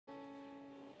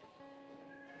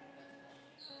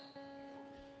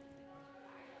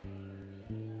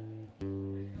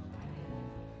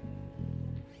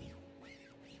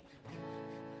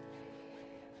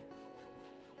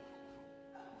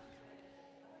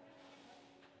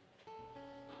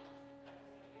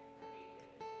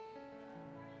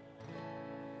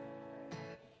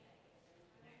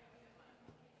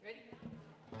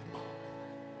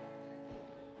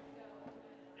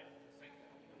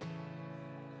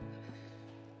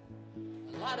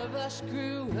lot of us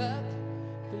grew up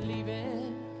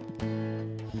believing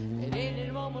at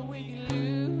any moment we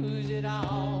can lose it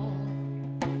all.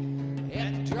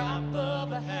 At the drop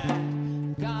of a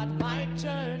hat, God might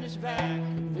turn his back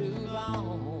and move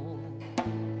on.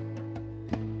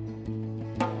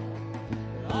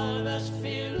 But all of us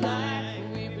feel like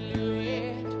we blew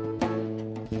it,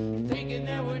 thinking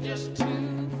that we're just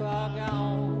too far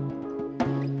gone.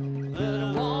 But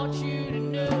I want you to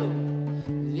know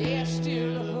there's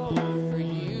still a hope for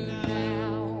you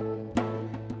now.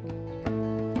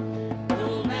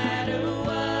 No matter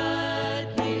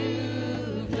what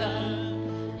you've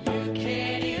done, you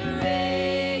can't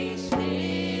erase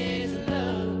this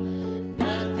love.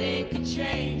 Nothing can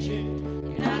change it.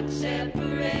 You're not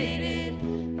separated,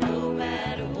 no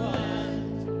matter what.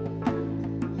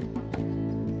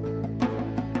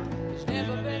 There's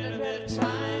never been a better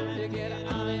time to get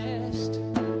honest.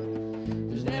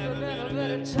 There's never been a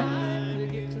better time to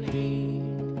get clean.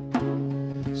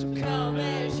 So come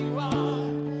as you are,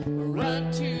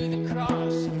 run to the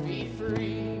cross and be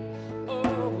free.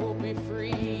 Oh, be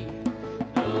free.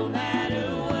 No matter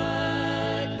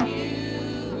what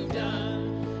you've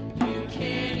done, you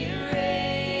can't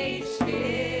erase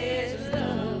his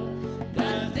love.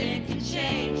 Nothing can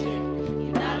change it.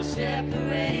 You're not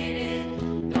separated.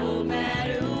 No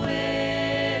matter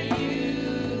where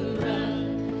you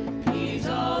run, he's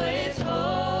always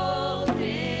holding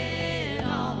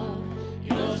on.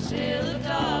 You're still a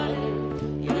daughter,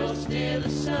 you're still a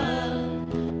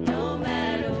son, no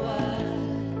matter what.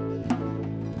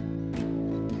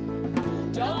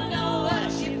 Don't know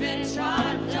what you've been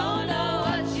taught, don't know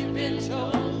what you've been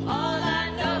told. All I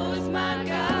know is my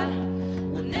God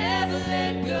will never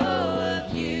let go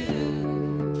of you.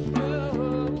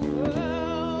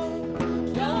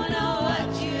 Don't know what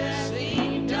you've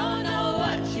seen, don't know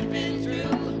what you've been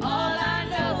through. All I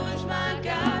know is my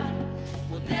God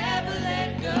will never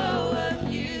let go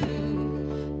of you.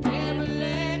 Never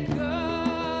let go.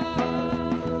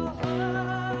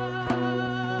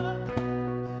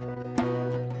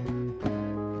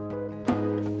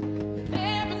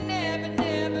 Never, never,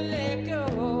 never let go.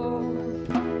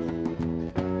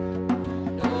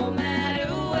 No matter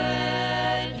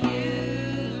what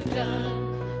you've done,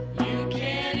 you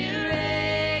can't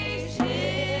erase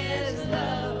his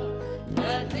love.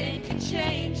 Nothing can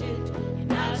change it. You're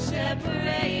not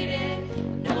separated.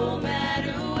 No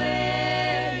matter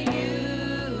where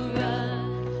you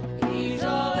run, he's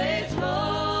always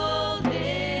holding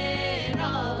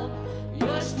on.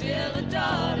 You're still a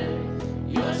daughter,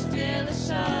 you're still a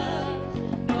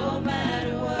son, no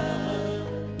matter what.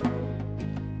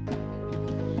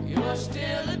 You're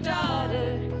still a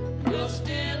daughter, you're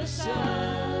still a son,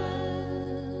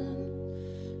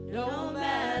 no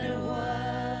matter what.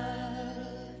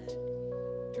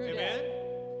 True Amen? that.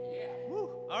 Yeah. Woo.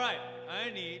 All right, I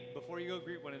need, before you go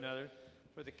greet one another,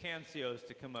 for the Cancios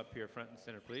to come up here front and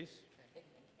center, please.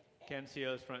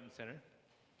 Cancios front and center.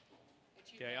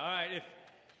 Okay, all right. If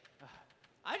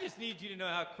I just need you to know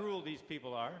how cruel these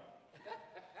people are.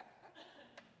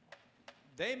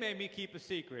 They made me keep a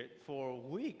secret for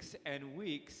weeks and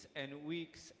weeks and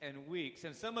weeks and weeks.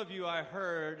 And some of you I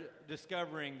heard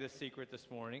discovering this secret this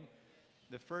morning.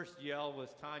 The first yell was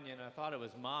Tanya, and I thought it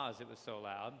was Maz. It was so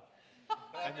loud.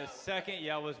 And the second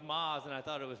yell was Maz, and I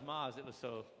thought it was Maz. It was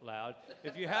so loud.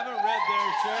 If you haven't read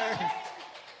their shirt,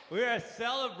 we are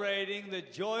celebrating the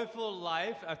joyful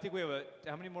life. I think we have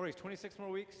how many more weeks? 26 more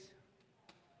weeks?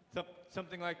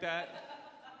 Something like that.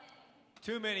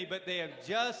 Too many, but they have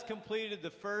just completed the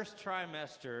first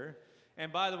trimester.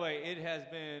 And by the way, it has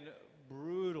been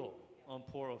brutal on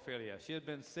poor Ophelia. She has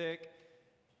been sick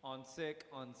on sick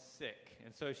on sick.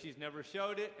 And so she's never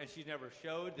showed it, and she's never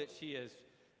showed that she is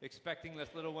expecting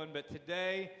this little one. But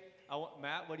today,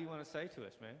 Matt, what do you want to say to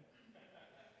us, man?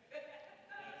 This is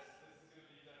going to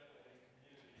be definitely a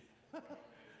community.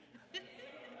 As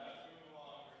we move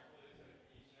along, we're really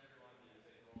each and every one of you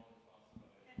take your own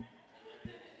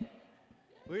responsibility.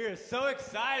 We are so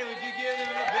excited. Would you give them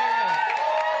a big hand?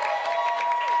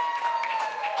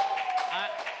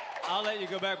 I'll let you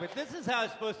go back, but this is how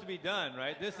it's supposed to be done,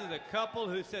 right? This is a couple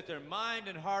who set their mind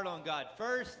and heart on God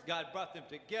first. God brought them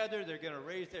together. They're going to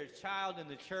raise their child in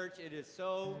the church. It is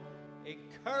so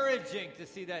encouraging to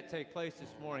see that take place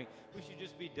this morning. We should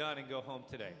just be done and go home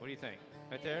today. What do you think?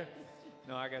 Right there?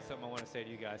 No, I got something I want to say to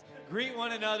you guys. Greet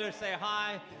one another, say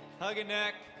hi, hug a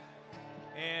neck,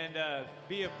 and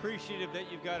be appreciative that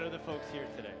you've got other folks here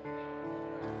today.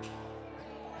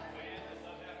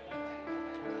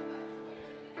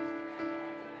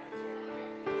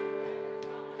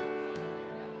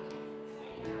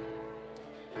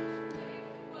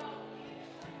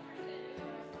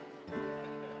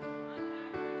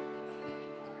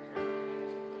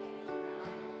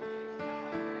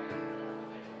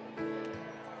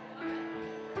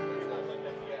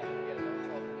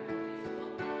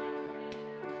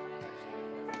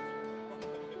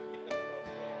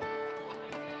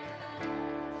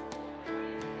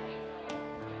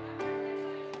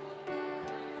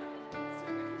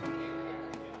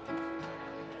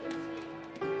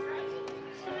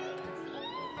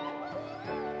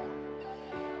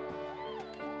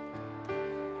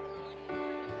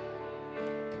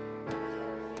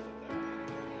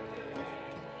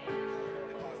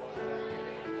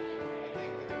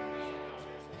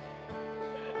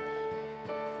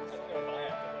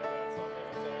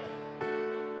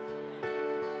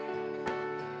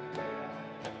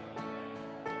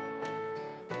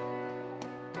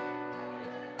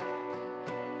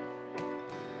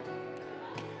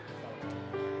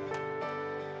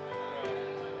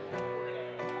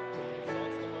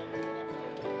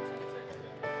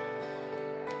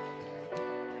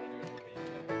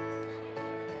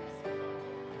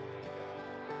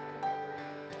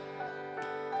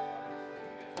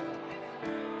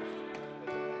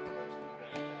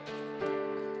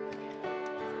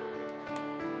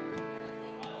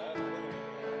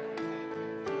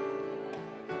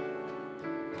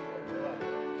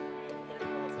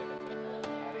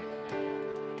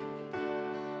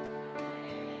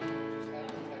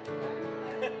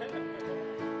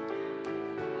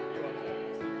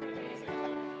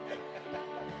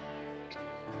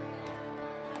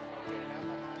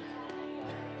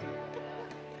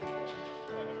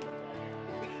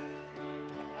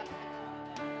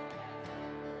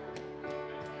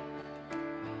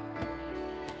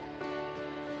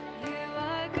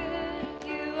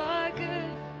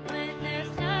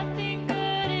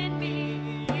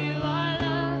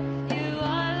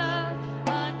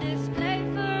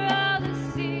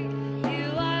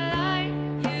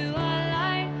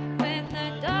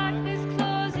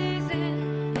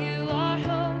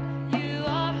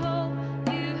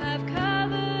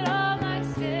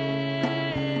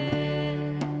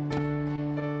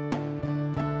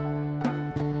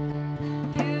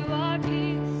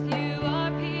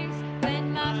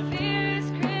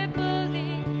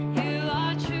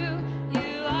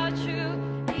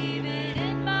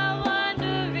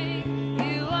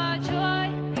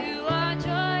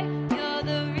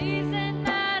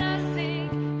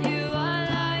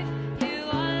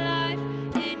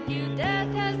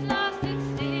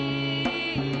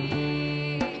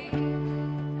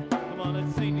 on,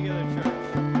 let's sing together, church.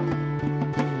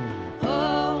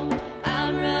 Oh,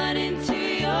 I'm running to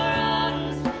your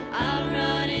arms. I'm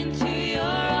running to your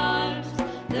arms.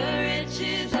 The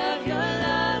riches of your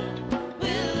love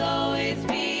will always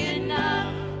be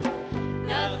enough.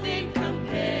 Nothing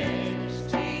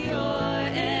compares to your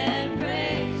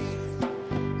embrace.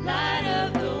 Light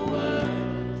of the world,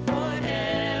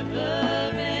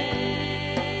 forever reign.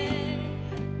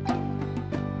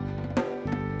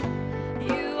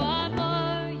 You are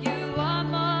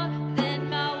more than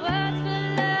my words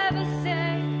will ever say.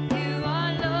 You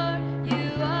are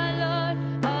Lord,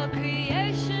 all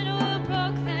creation will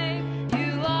proclaim.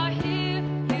 You are here,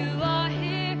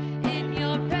 in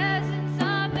your presence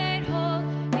I'm made whole.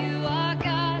 You are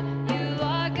God,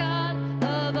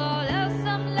 of all else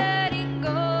I'm letting go.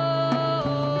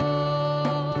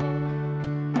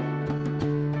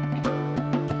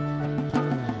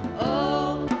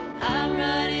 Oh, I'm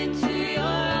running to your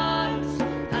arms.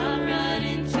 I'm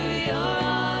running to your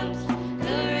arms.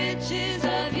 The riches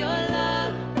of your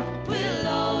love will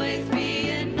always be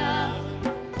enough.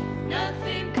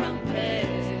 Nothing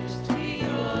compares to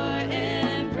your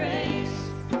embrace.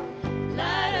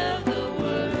 Light of the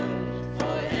world,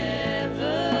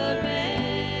 forever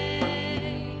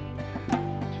reign.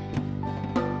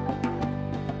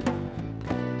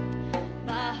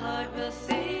 My heart will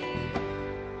sing.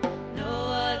 No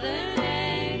other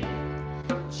name,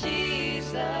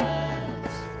 Jesus,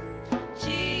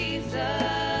 Jesus.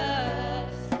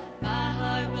 My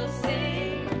heart will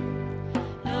sing.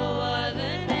 No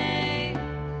other name,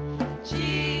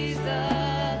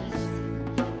 Jesus,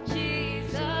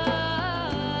 Jesus.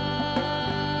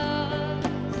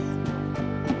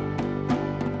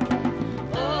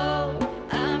 Oh,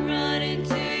 I'm running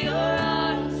to your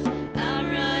arms. I'm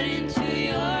running to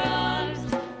your arms.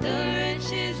 The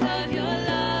riches of your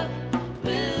love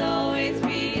will always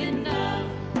be enough.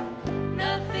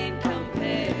 Nothing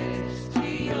compares to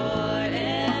your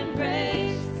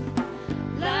embrace.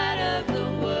 Light of the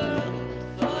world,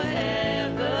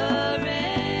 forever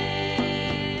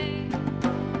reign.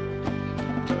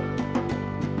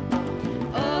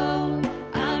 Oh,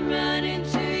 I'm running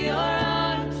to your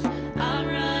arms. I'm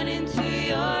running to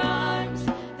your arms.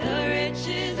 The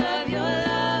riches of your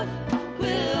love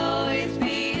will always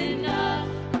be enough.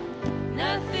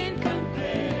 Nothing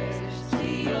compares to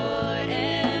your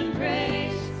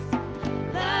embrace.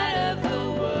 Light of the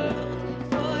world,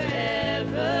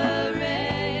 forever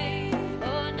reign.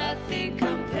 Oh, nothing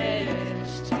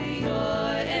compares to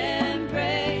your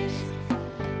embrace.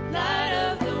 Light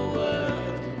of the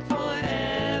world,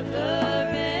 forever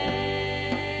reign.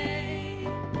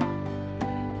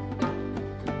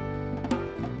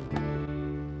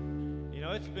 You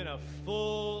know, it's been a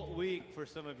full week for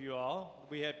some of you all.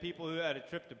 We had people who had a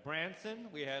trip to Branson.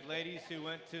 We had ladies who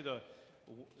went to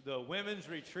the women's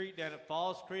retreat down at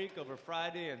Falls Creek over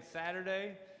Friday and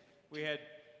Saturday. We had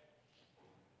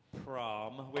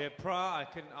prom. I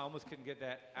almost couldn't get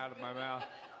that out of my mouth.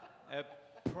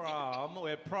 Prom. We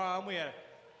had prom. We had a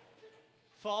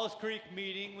Falls Creek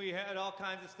meeting. We had all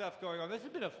kinds of stuff going on. This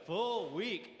has been a full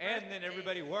week, and then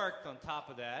everybody worked on top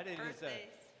of that. It is,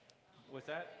 Birthdays. what's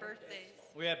that? Birthdays.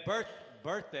 We had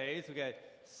birthdays. We got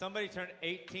somebody turned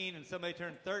 18 and somebody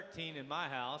turned 13 in my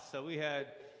house. So we had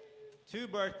 2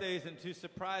 birthdays and 2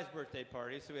 surprise birthday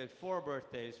parties. So we had 4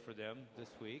 birthdays for them this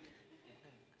week.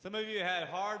 Some of you had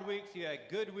hard weeks, you had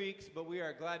good weeks, but we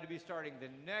are glad to be starting the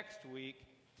next week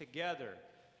together.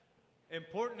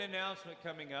 Important announcement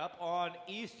coming up on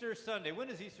Easter Sunday. When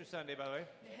is Easter Sunday, by the way?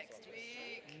 Next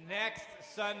week. Next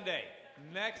Sunday.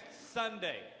 Next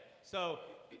Sunday. So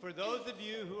for those of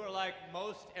you who are like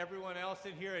most everyone else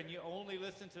in here and you only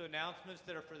listen to announcements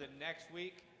that are for the next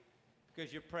week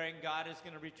because you're praying God is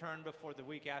going to return before the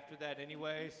week after that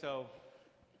anyway. So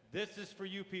this is for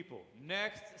you people.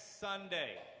 Next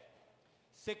Sunday,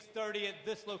 6:30 at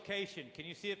this location. Can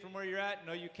you see it from where you're at?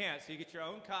 No, you can't. So you get your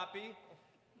own copy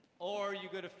or you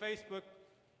go to Facebook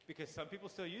because some people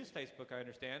still use Facebook, I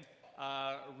understand.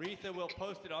 Retha will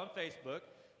post it on Facebook.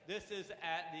 This is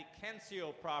at the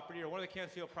Cancio property, or one of the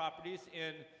Cancio properties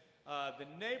in the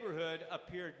neighborhood up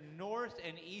here north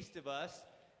and east of us,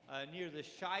 near the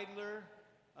Scheidler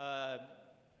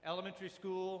Elementary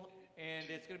School, and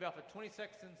it's going to be off of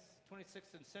 26th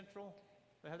and Central.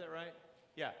 Do I have that right?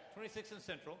 Yeah, 26th and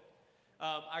Central.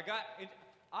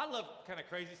 I love kind of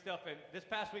crazy stuff, and this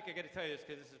past week I got to tell you this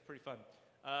because this is pretty fun.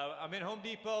 I'm in Home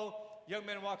Depot. Young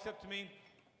man walks up to me.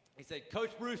 He said,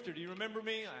 "Coach Brewster, do you remember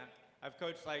me?" I've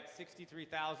coached like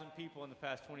 63,000 people in the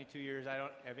past 22 years. I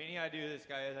don't have any idea who this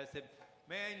guy is. I said,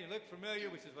 "Man, you look familiar,"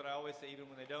 which is what I always say even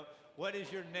when they don't. "What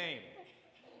is your name?"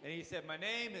 And he said, "My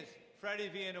name is Freddie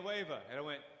Villanueva. And I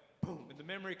went, boom, and the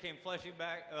memory came flooding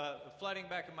back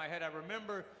in my head. I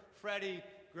remember Freddie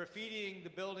graffitiing the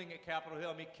building at Capitol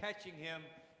Hill, me catching him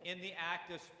in the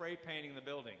act of spray painting the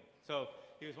building. So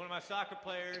he was one of my soccer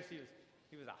players. He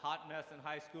was a hot mess in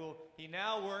high school. He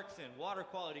now works in water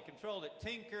quality control at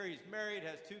Tinker. He's married,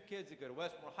 has 2 kids that go to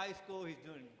Westmore High School. He's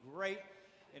doing great,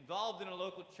 involved in a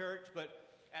local church. But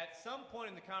at some point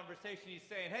in the conversation, he's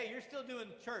saying, hey, you're still doing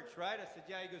church, right? I said,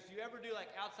 yeah. He goes, do you ever do like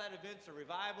outside events or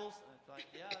revivals? And I was like,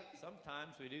 yeah,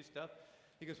 sometimes we do stuff.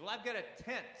 He goes, well, I've got a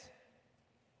tent.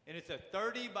 And it's a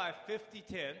 30 by 50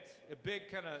 tent, a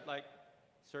big kind of like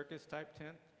circus type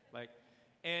tent.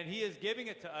 And he is giving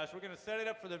it to us. We're going to set it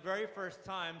up for the very first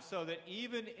time so that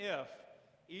even if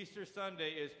Easter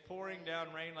Sunday is pouring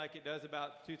down rain like it does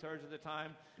about 2/3 of the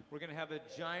time, we're going to have a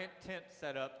giant tent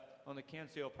set up on the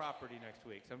Cancio property next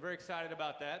week. So I'm very excited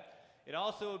about that. It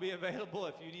also will be available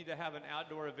if you need to have an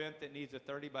outdoor event that needs a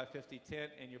 30 by 50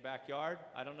 tent in your backyard.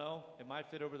 I don't know. It might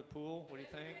fit over the pool. What do you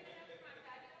think?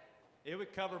 It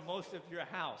would cover most of your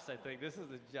house, I think. This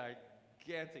is a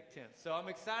gigantic tent. So I'm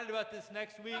excited about this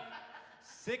next week.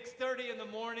 6:30 in the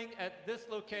morning at this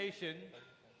location,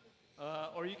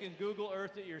 or you can Google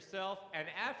Earth it yourself. And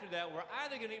after that, we're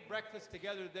either going to eat breakfast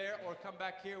together there or come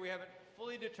back here. We haven't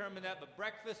fully determined that, but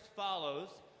breakfast follows.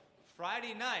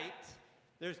 Friday night,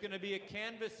 there's going to be a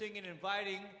canvassing and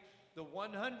inviting the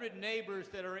 100 neighbors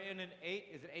that are in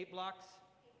 8 blocks?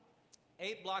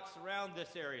 8 blocks around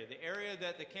this area, the area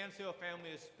that the Cancio family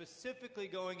is specifically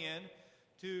going in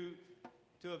to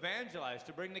evangelize,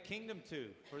 to bring the kingdom to,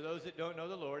 for those that don't know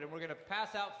the Lord. And we're going to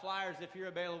pass out flyers if you're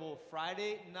available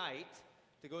Friday night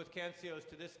to go with Cancios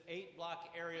to this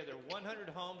 8-block area. There are 100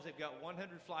 homes. They've got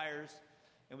 100 flyers,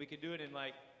 and we could do it in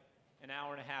like an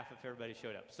hour and a half if everybody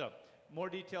showed up. So, more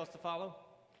details to follow?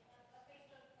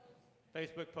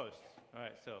 Facebook post. All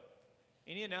right, so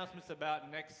any announcements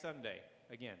about next Sunday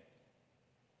again?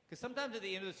 Because sometimes at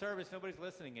the end of the service, nobody's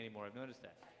listening anymore. I've noticed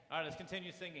that. All right, let's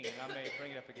continue singing, and I may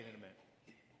bring it up again in a minute.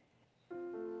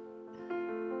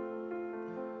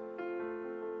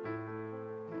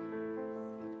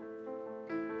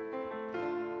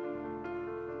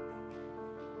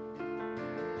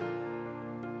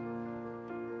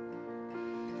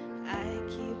 I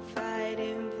keep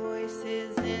fighting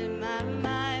voices in my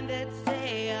mind that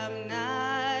say I'm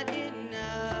not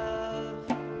enough.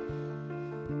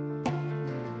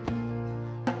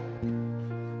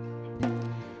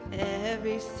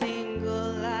 Every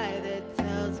single lie that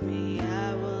tells me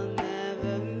I will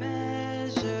never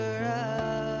measure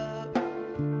up.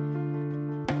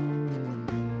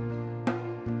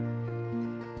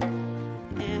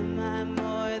 Am I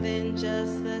more than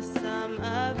just the sum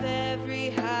of every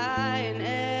high and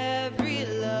every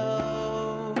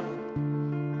low?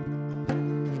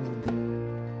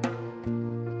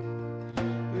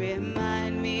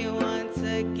 Remind me once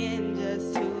again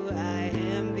just who I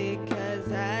am,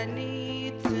 because I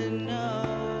need to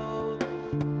know.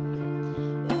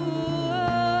 Ooh,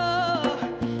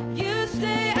 you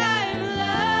say I'm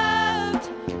loved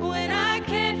when I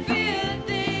can't feel a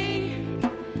thing.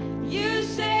 You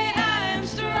say I'm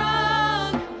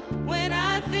strong when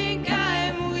I think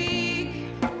I'm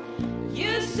weak.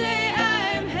 You say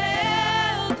I'm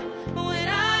held when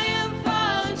I am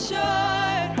falling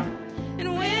short,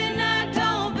 and when I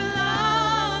don't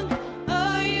belong.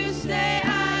 Oh,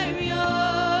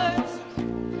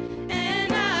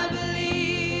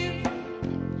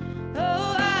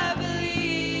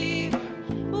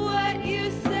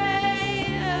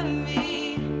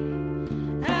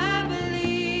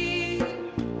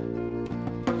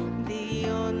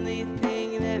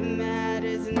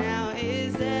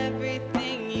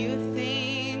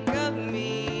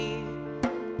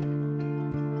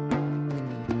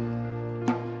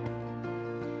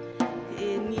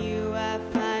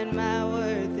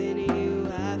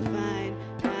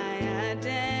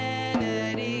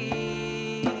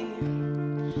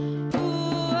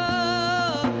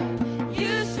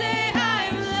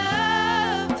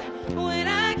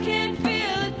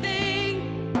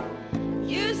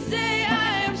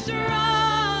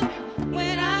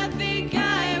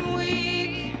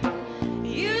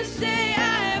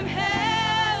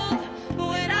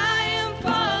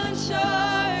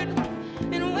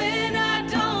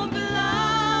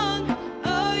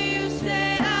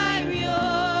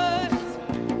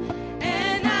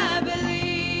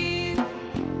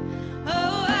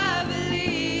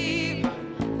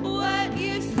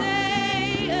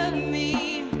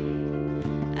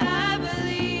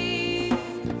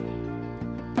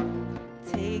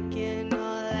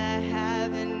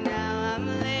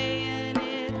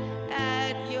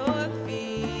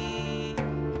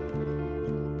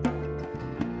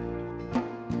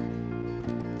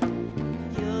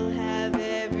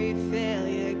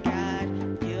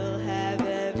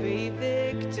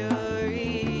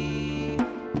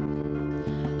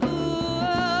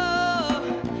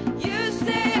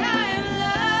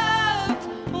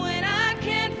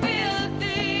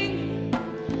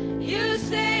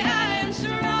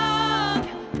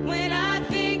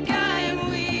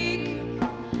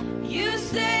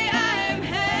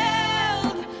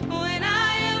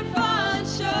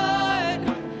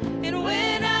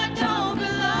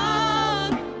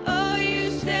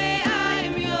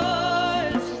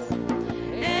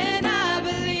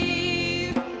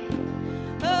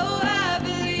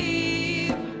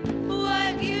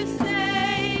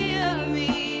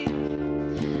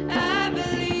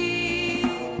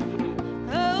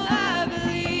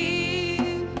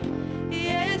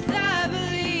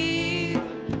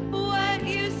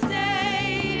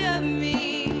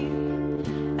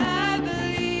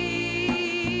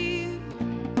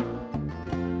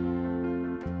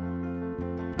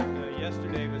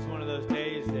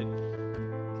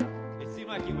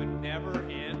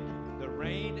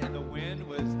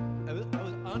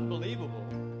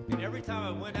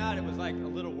 like a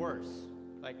little worse.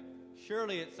 Like,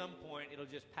 surely at some point it'll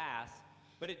just pass.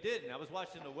 But it didn't. I was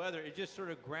watching the weather. It just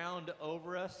sort of ground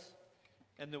over us,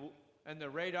 and the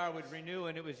radar would renew,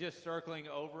 and it was just circling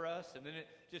over us, and then it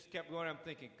just kept going. I'm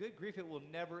thinking, good grief, it will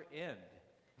never end.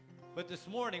 But this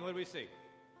morning, what did we see?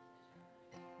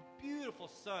 Beautiful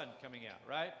sun coming out,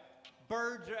 right?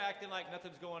 Birds are acting like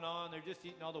nothing's going on. They're just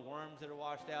eating all the worms that are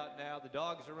washed out now. The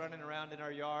dogs are running around in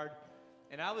our yard.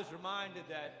 And I was reminded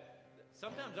that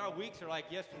sometimes our weeks are like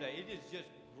yesterday. It is just,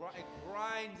 it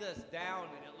grinds us down,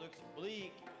 and it looks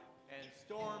bleak and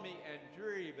stormy and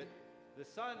dreary. But the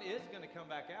sun is going to come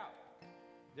back out.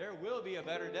 There will be a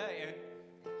better day. And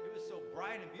it was so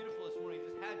bright and beautiful this morning.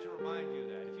 Just had to remind you of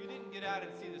that. If you didn't get out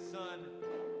and see the sun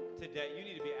today, you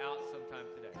need to be out sometime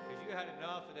today, because you had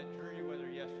enough of that dreary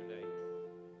weather yesterday.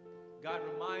 God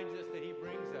reminds us that he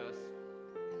brings us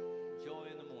joy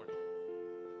in the morning,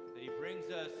 that he brings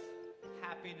us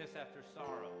happiness after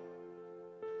sorrow,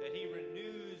 that he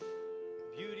renews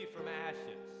beauty from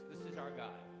ashes. This is our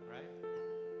God, right?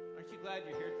 Aren't you glad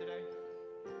you're here today?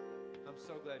 I'm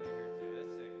so glad you're here today.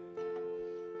 Let's sing.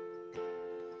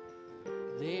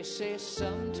 They say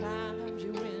sometimes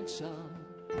you win some,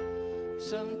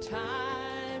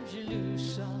 sometimes you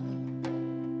lose some.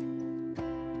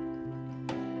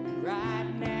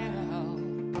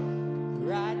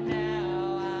 Right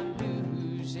now I'm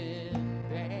losing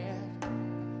bad.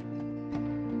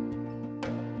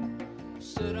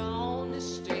 Stood on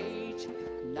this stage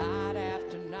night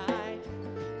after night,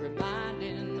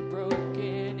 reminding the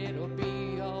broken it'll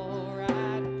be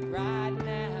alright. Right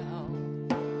now,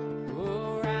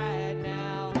 oh right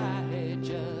now I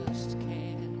just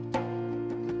can't.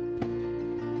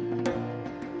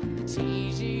 It's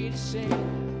easy to say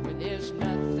when there's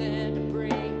nothing to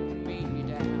bring me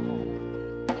down,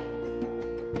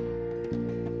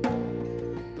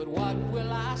 but what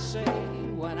will I say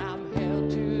when I'm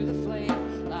held to the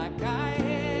flame like I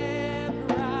am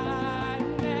right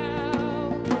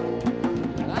now?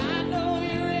 I know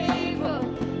you're able,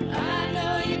 I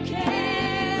know you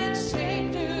can stay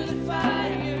through the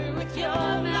fire with your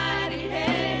mighty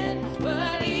hand,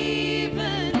 but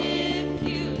even if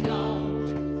you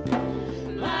don't,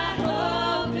 my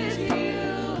hope is you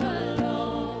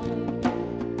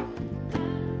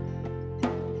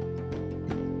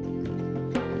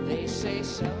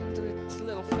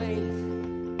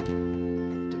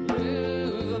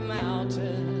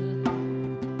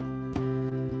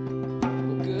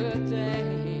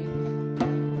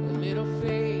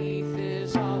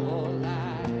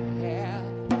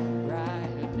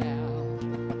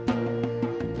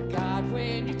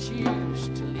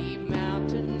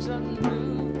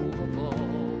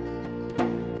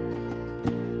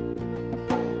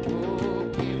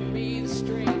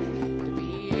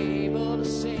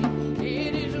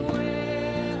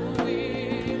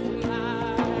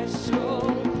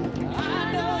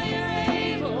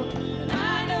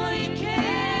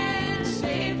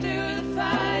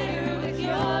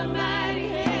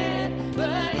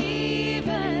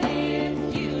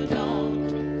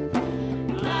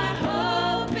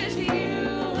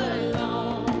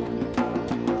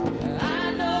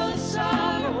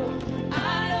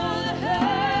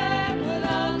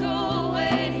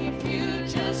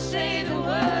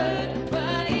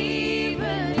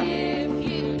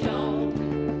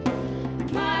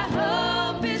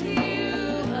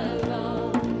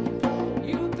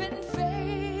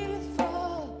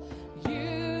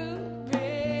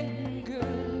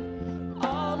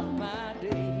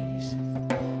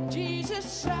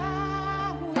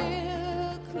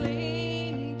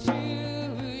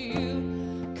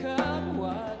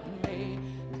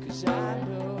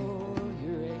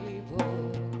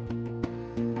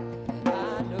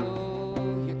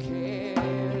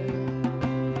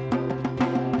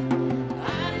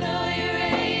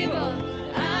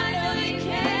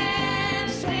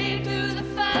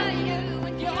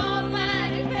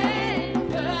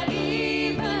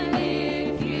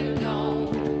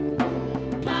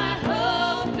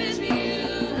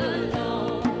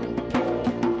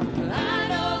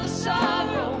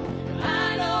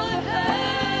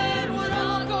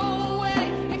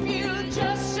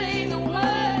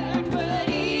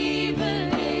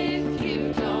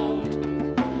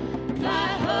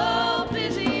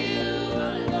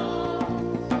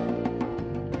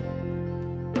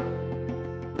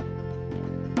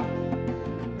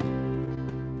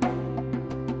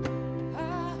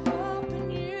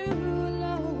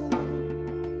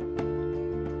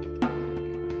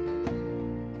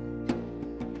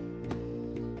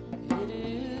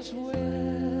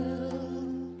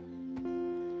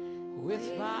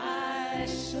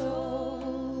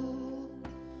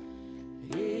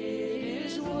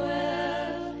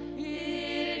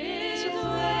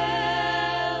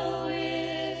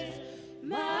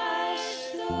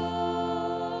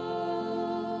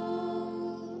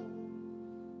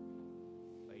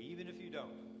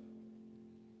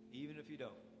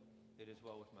It is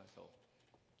well with my soul.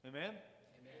 Amen?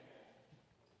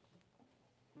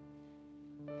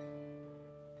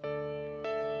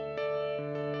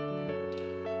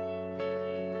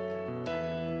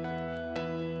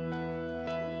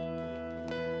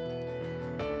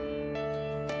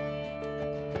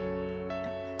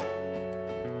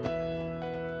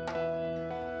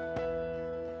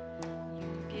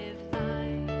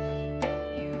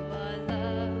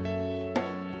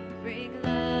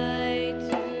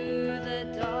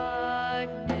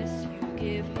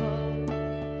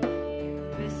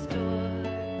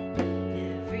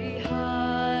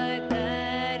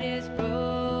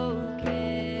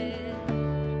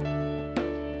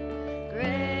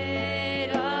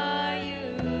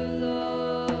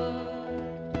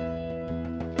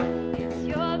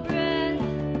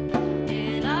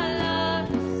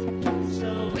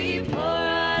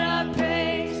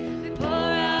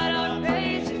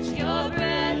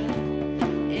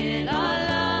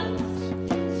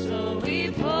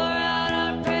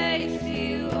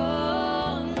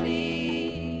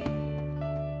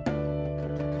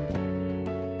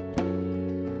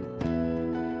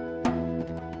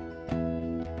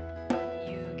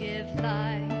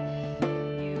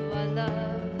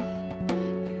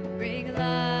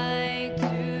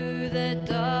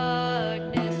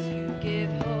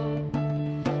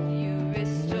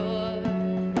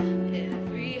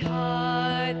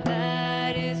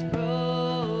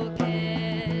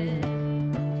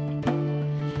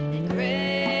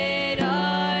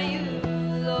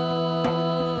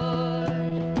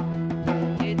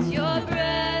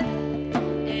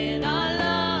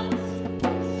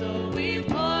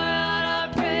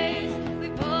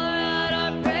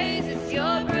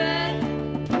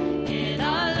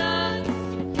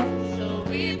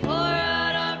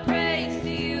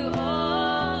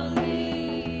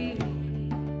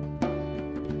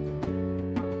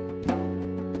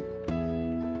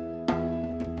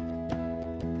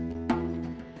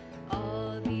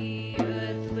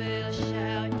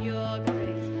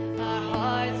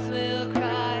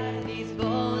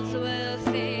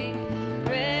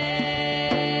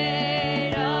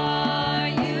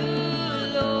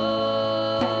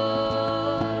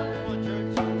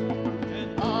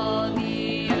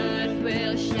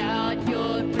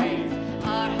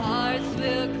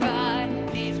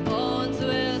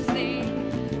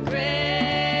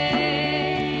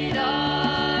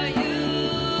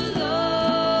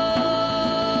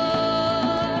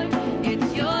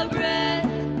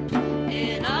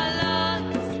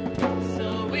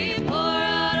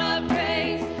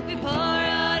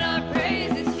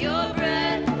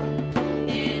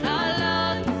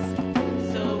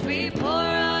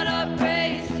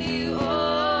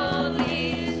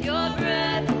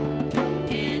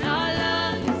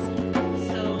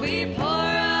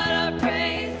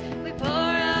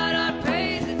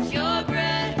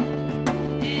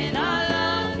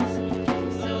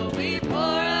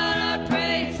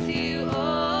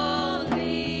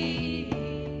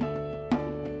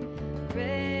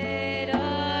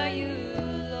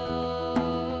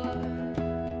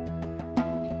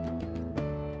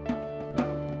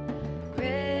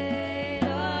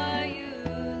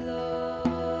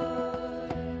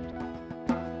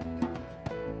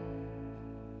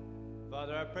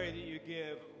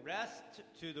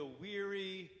 To the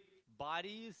weary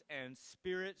bodies and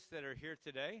spirits that are here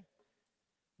today,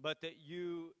 but that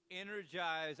you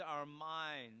energize our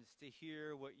minds to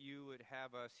hear what you would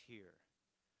have us hear.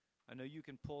 I know you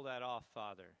can pull that off,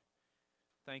 Father.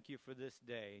 Thank you for this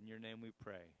day. In your name we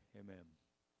pray. Amen.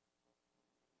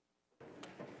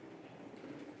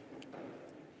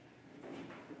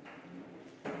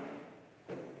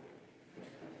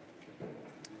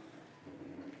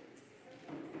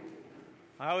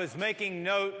 I was making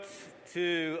notes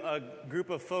to a group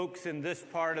of folks in this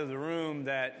part of the room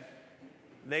that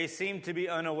they seem to be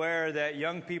unaware that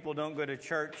young people don't go to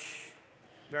church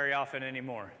very often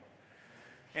anymore.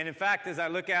 And in fact, as I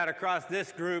look out across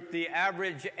this group, the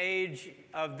average age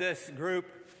of this group,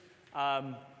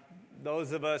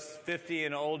 those of us 50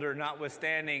 and older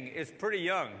notwithstanding, is pretty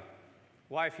young.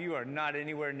 Wife, you are not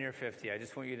anywhere near 50. I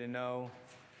just want you to know.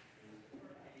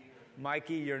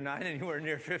 Mikey, you're not anywhere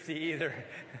near 50 either,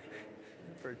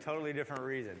 for a totally different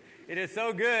reason. It is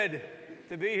so good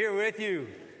to be here with you,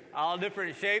 all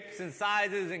different shapes and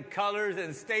sizes and colors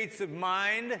and states of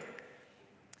mind.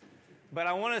 But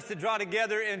I want us to draw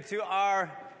together into our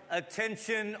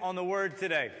attention on the Word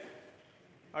today.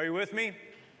 Are you with me?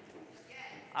 Yes.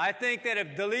 I think that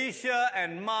if Delisha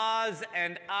and Maz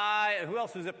and I, who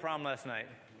else was at prom last night?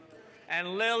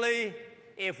 And Lily,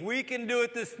 if we can do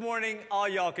it this morning, all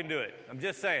y'all can do it. I'm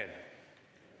just saying.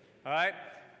 All right?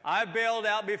 I bailed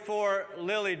out before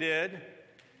Lily did.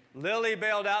 Lily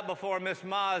bailed out before Miss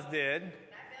Maz did. I bailed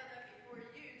out before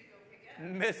you to go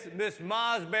pick up. Miss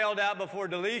Maz bailed out before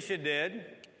Delisha did.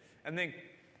 And then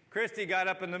Christy got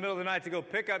up in the middle of the night to go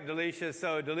pick up Delisha.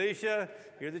 So, Delisha,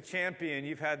 you're the champion.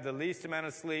 You've had the least amount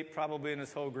of sleep probably in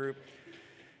this whole group.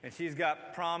 And she's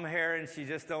got prom hair, and she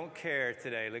just don't care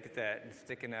today. Look at that, it's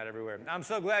sticking out everywhere. I'm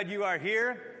so glad you are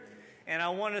here. And I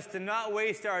want us to not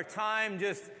waste our time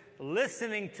just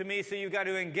listening to me, so you've got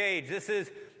to engage. This is,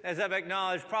 as I've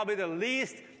acknowledged, probably the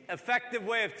least effective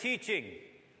way of teaching.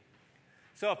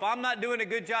 So if I'm not doing a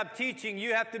good job teaching,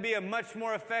 you have to be a much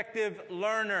more effective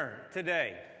learner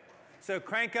today. So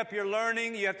crank up your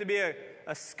learning. You have to be a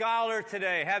scholar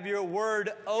today. Have your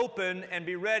word open and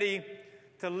be ready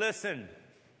to listen.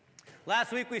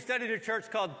 Last week we studied a church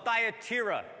called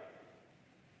Thyatira.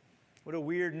 What a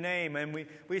weird name. And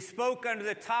we spoke under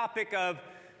the topic of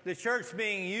the church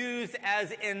being used as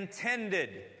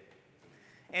intended.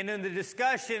 And in the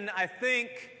discussion,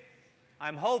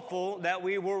 I'm hopeful that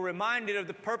we were reminded of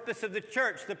the purpose of the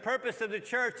church. The purpose of the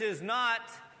church is not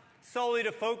solely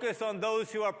to focus on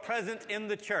those who are present in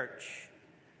the church.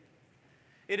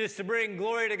 It is to bring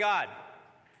glory to God.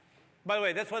 By the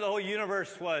way, that's why the whole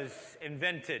universe was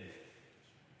invented.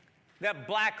 That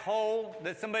black hole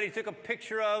that somebody took a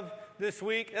picture of this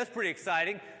week, that's pretty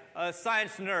exciting.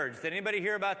 Science nerds, did anybody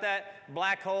hear about that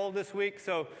black hole this week?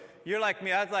 So you're like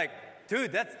me. I was like,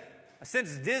 dude,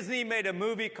 since Disney made a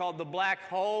movie called The Black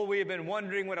Hole, we have been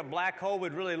wondering what a black hole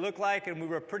would really look like, and we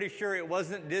were pretty sure it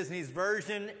wasn't Disney's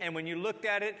version. And when you looked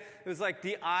at it, it was like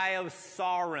the Eye of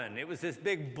Sauron. It was this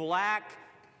big black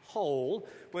hole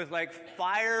with like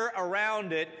fire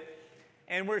around it.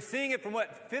 And we're seeing it from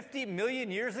 50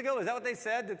 million years ago? Is that what they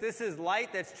said? That this is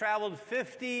light that's traveled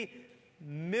 50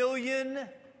 million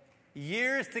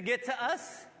years to get to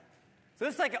us? So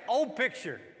it's like an old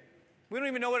picture. We don't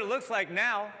even know what it looks like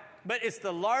now, but it's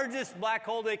the largest black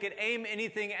hole they could aim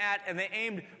anything at, and they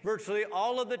aimed virtually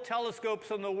all of the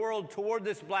telescopes in the world toward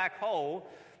this black hole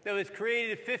that was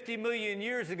created 50 million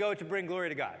years ago to bring glory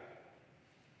to God.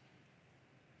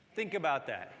 Think about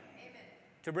that. Amen.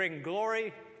 To bring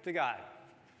glory to God.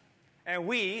 And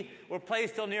we were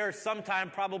placed on the earth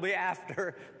sometime probably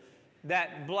after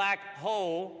that black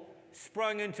hole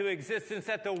sprung into existence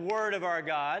at the word of our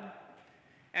God.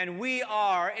 And we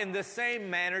are in the same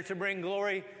manner to bring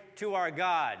glory to our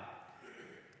God.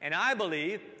 And I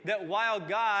believe that while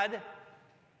God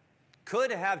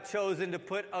could have chosen to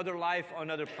put other life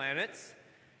on other planets,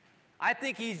 I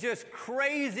think he's just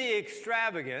crazy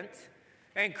extravagant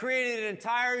and created an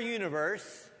entire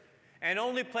universe and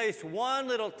only placed one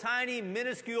little tiny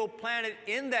minuscule planet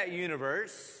in that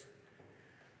universe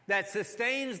that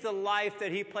sustains the life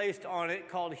that he placed on it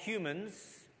called humans,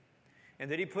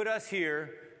 and that he put us here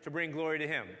to bring glory to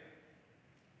him.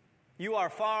 You are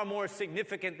far more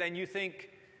significant than you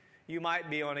think you might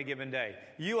be on a given day.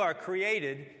 You are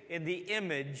created in the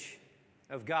image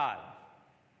of God.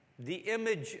 The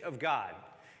image of God.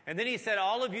 And then he said,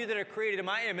 all of you that are created in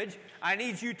my image, I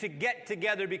need you to get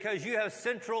together because you have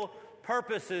central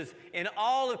purposes in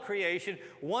all of creation.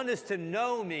 One is to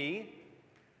know me.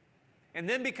 And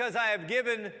then because I have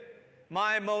given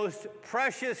my most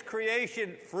precious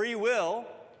creation free will,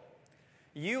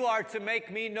 you are to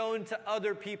make me known to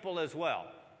other people as well.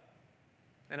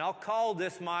 And I'll call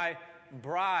this my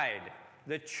bride,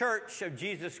 the church of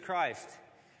Jesus Christ.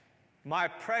 My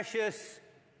precious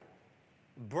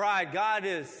bride. God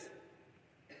is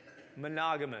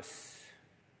monogamous.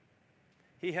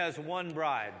 He has one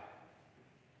bride,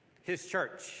 his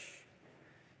church.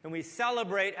 And we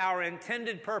celebrate our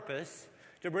intended purpose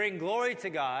to bring glory to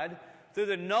God through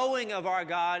the knowing of our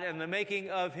God and the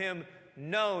making of him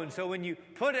known. So when you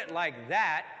put it like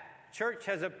that, church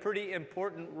has a pretty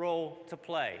important role to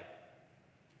play.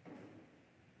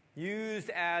 Used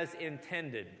as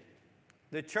intended.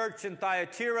 The church in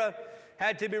Thyatira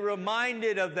had to be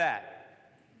reminded of that,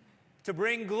 to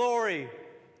bring glory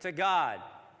to God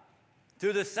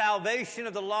through the salvation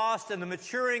of the lost and the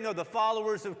maturing of the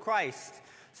followers of Christ,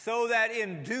 so that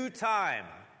in due time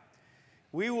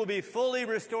we will be fully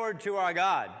restored to our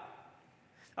God.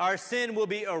 Our sin will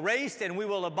be erased and we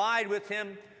will abide with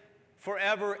him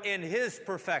forever in his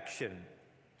perfection.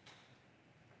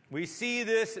 We see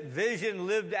this vision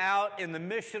lived out in the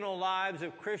missional lives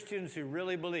of Christians who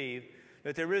really believe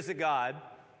that there is a God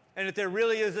and that there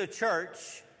really is a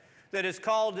church that is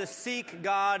called to seek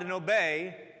God and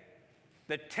obey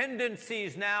the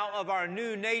tendencies now of our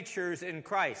new natures in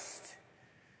Christ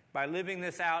by living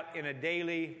this out in a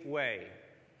daily way.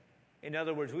 In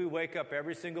other words, we wake up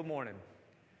every single morning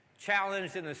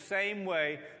challenged in the same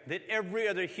way that every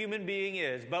other human being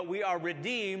is, but we are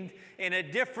redeemed in a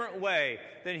different way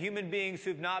than human beings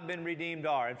who've not been redeemed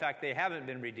are. In fact, they haven't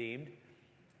been redeemed.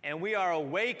 And we are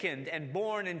awakened and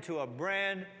born into a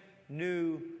brand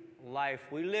new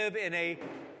life. We live in a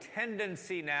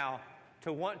tendency now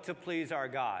to want to please our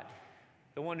God,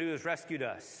 the one who has rescued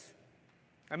us.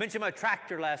 I mentioned my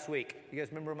tractor last week. You guys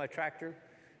remember my tractor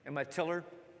and my tiller?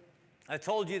 I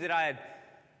told you that I had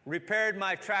repaired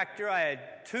my tractor, I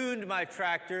had tuned my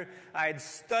tractor, I had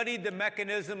studied the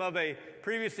mechanism of a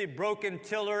previously broken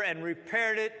tiller and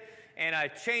repaired it, and I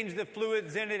changed the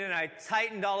fluids in it, and I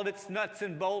tightened all of its nuts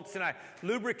and bolts, and I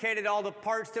lubricated all the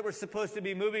parts that were supposed to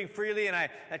be moving freely, and I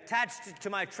attached it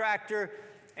to my tractor,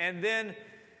 and then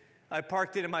I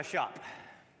parked it in my shop.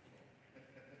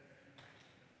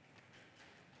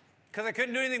 Because I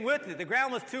couldn't do anything with it. The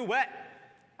ground was too wet.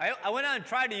 I went out and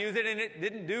tried to use it, and it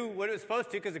didn't do what it was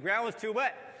supposed to because the ground was too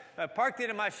wet. I parked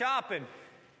it in my shop, and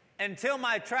until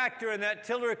my tractor and that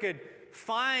tiller could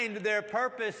find their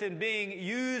purpose in being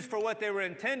used for what they were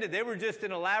intended, they were just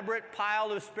an elaborate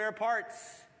pile of spare parts.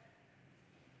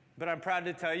 But I'm proud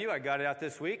to tell you, I got it out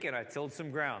this week, and I tilled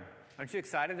some ground. Aren't you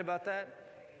excited about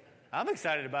that? I'm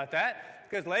excited about that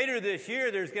because later this year,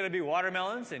 there's going to be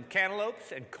watermelons and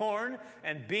cantaloupes and corn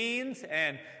and beans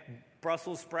and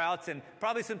Brussels sprouts, and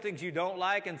probably some things you don't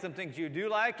like and some things you do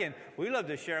like, and we love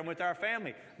to share them with our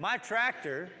family. My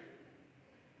tractor,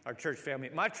 our church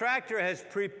family, my tractor has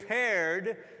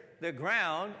prepared the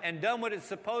ground and done what it's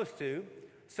supposed to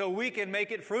so we can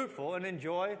make it fruitful and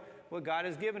enjoy what God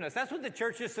has given us. That's what the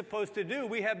church is supposed to do.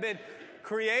 We have been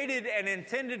created and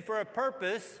intended for a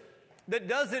purpose that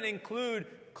doesn't include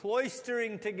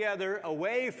cloistering together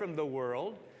away from the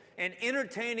world and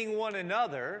entertaining one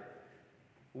another.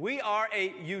 We are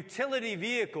a utility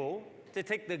vehicle to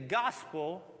take the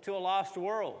gospel to a lost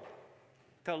world,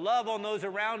 to love on those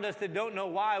around us that don't know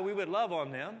why we would love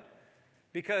on them,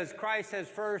 because Christ has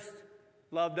first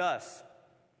loved us.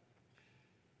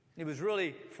 It was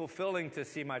really fulfilling to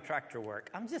see my tractor work.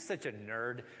 I'm just such a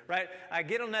nerd, right? I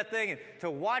get on that thing, and to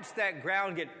watch that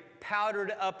ground get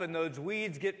powdered up and those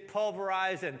weeds get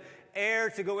pulverized and air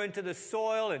to go into the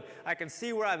soil, and I can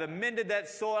see where I've amended that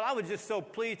soil. I was just so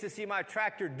pleased to see my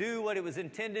tractor do what it was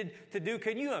intended to do.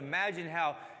 Can you imagine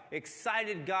how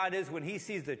excited God is when he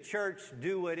sees the church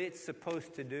do what it's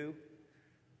supposed to do?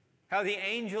 How the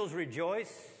angels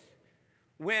rejoice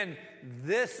when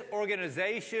this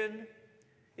organization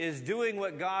is doing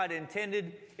what God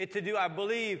intended it to do. I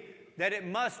believe that it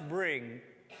must bring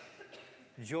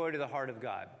joy to the heart of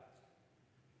God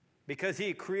because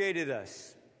he created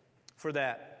us for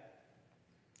that.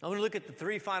 I want to look at the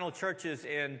three final churches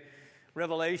in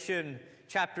Revelation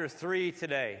chapter 3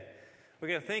 today. We're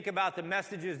going to think about the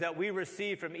messages that we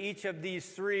receive from each of these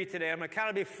three today. I'm going to kind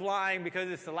of be flying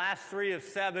because it's the last 3 of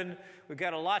 7. We've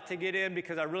got a lot to get in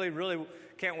because I really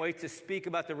can't wait to speak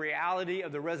about the reality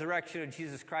of the resurrection of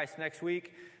Jesus Christ next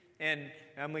week. And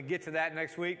I'm going to get to that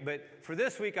next week. But for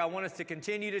this week, I want us to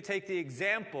continue to take the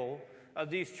example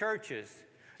of these churches.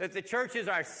 That the churches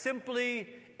are simply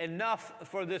enough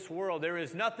for this world. There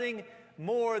is nothing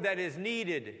more that is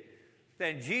needed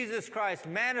than Jesus Christ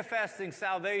manifesting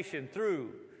salvation through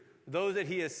those that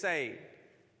he has saved.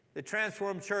 The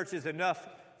transformed church is enough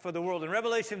for the world. In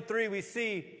Revelation 3, we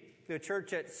see the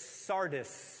church at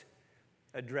Sardis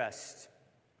addressed.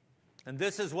 And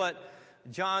this is what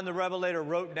John the Revelator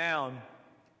wrote down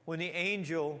when the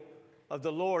angel of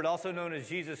the Lord, also known as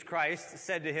Jesus Christ,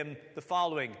 said to him the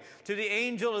following: "To the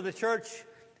angel of the church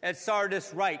at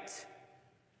Sardis write,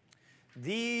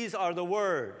 these are the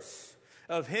words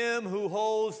of him who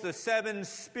holds the 7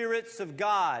 spirits of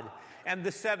God and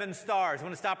the 7 stars." I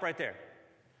want to stop right there.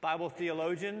 Bible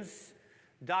theologians,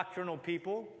 doctrinal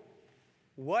people,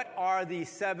 what are the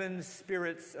 7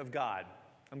 spirits of God?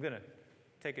 I'm going to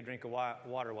take a drink of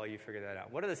water while you figure that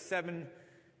out. What are the 7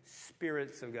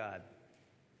 spirits of God?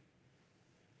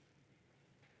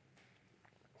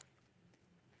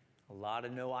 A lot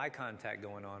of no eye contact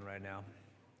going on right now.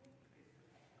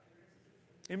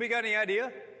 Anybody got any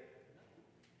idea?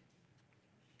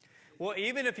 Well,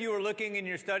 even if you were looking in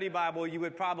your study Bible, you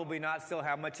would probably not still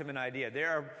have much of an idea. There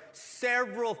are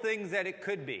several things that it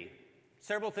could be.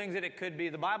 Several things that it could be.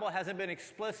 The Bible hasn't been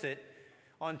explicit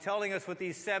on telling us what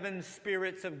these 7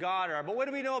 spirits of God are. But what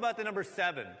do we know about the number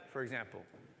 7, for example?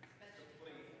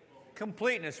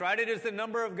 Completeness, right? It is the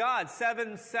number of God.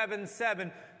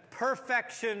 777.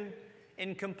 Perfection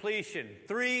in completion.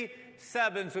 3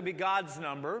 sevens would be God's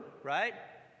number, right?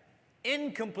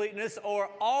 Incompleteness, or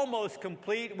almost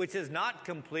complete, which is not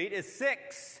complete, is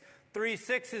 6. 3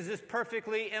 sixes is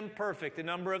perfectly imperfect, the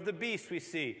number of the beast we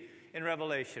see in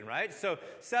Revelation, right? So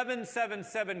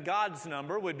 777, God's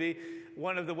number, would be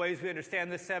one of the ways we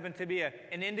understand this 7 to be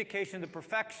an indication of the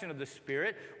perfection of the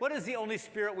Spirit. What is the only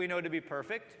Spirit we know to be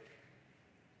perfect?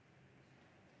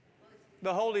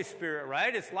 The Holy Spirit,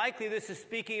 right? It's likely this is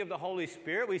speaking of the Holy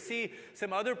Spirit. We see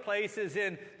some other places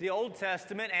in the Old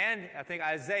Testament and I think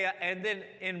Isaiah and then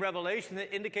in Revelation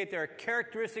that indicate there are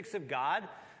characteristics of God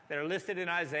that are listed in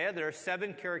Isaiah. There are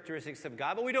 7 characteristics of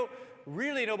God, but we don't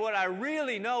really know. But what I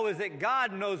really know is that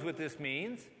God knows what this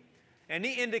means. And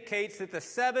he indicates that the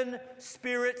 7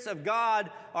 spirits of God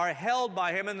are held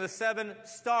by him and the 7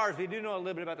 stars. We do know a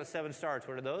little bit about the 7 stars.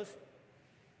 What are those?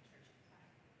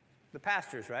 The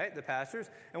pastors, right? The pastors.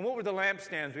 And what were the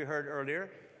lampstands we heard earlier?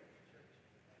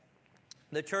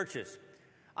 The churches.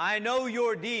 I know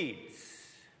your deeds.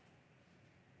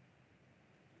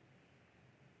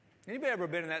 Anybody ever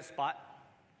been in that spot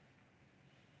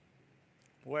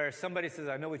where somebody says,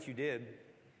 I know what you did,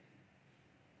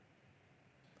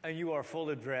 and you are full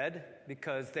of dread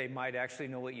because they might actually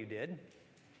know what you did?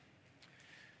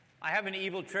 I have an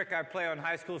evil trick I play on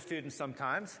high school students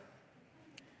sometimes,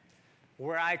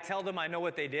 where I tell them I know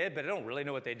what they did, but I don't really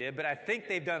know what they did, but I think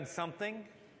they've done something.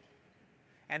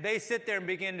 And they sit there and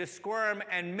begin to squirm,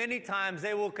 and many times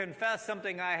they will confess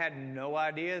something I had no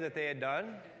idea that they had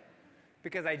done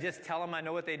because I just tell them I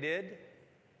know what they did.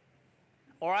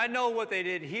 Or I know what they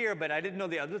did here, but I didn't know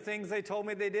the other things they told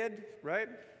me they did, right?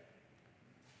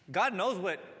 God knows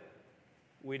what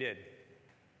we did.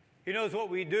 He knows what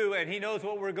we do, and he knows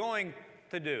what we're going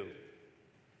to do.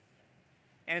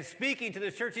 And speaking to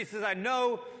the church, he says, I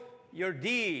know your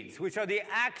deeds, which are the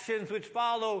actions which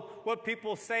follow what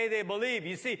people say they believe.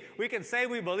 You see, we can say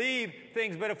we believe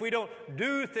things, but if we don't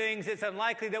do things, it's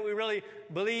unlikely that we really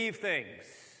believe things.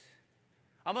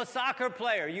 I'm a soccer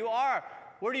player. You are.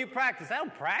 Where do you practice? I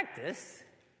don't practice.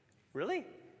 Really?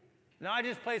 No, I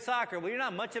just play soccer. Well, you're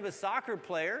not much of a soccer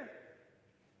player.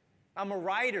 I'm a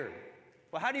writer.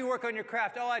 Well, how do you work on your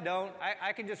craft? Oh, I don't.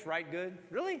 I can just write good.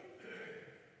 Really?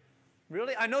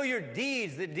 Really? I know your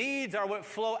deeds. The deeds are what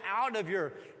flow out of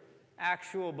your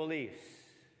actual beliefs.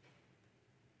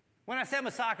 When I say I'm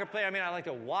a soccer player, I mean I like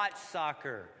to watch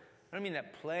soccer. I don't mean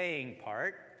that playing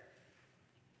part.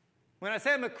 When I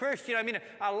say I'm a Christian, I mean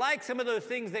I like some of those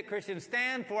things that Christians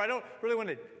stand for. I don't really want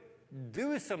to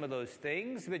do some of those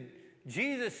things, but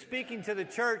Jesus speaking to the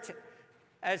church,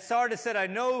 as Sardis said, I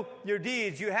know your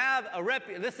deeds. You have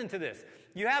listen to this.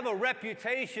 You have a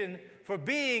reputation for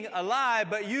being alive,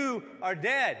 but you are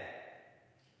dead.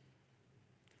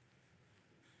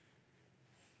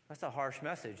 That's a harsh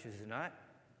message, is it not?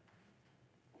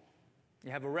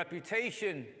 You have a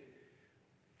reputation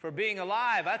for being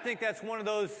alive. I think that's one of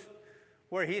those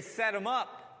where he set them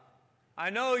up. I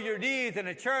know your deeds, and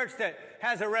a church that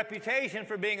has a reputation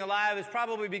for being alive is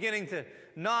probably beginning to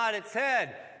nod its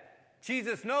head.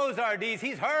 Jesus knows our deeds.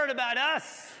 He's heard about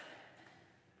us.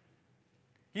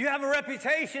 You have a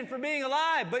reputation for being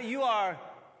alive, but you are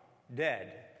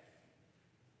dead.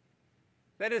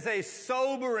 That is a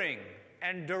sobering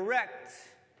and direct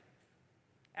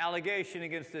allegation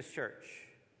against this church.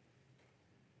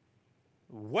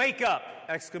 Wake up!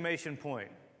 Exclamation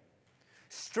point.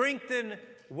 Strengthen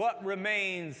what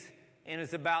remains and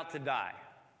is about to die.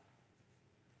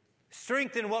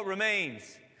 Strengthen what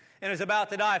remains and is about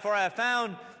to die. For I have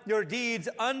found your deeds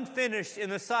unfinished in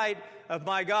the sight of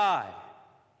my God.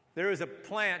 There is a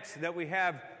plant that we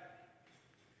have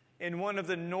in one of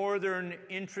the northern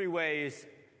entryways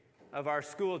of our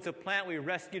school. It's a plant we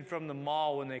rescued from the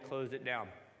mall when they closed it down.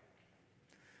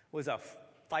 It was a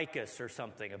ficus or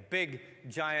something, a big,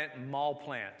 giant mall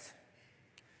plant.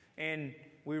 And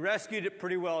we rescued it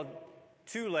pretty well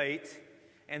too late,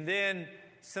 and then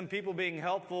some people being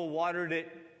helpful watered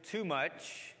it too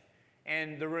much,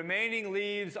 and the remaining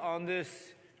leaves on this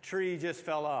tree just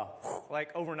fell off,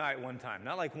 like overnight one time.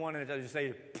 Not like one, and it just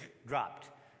they dropped,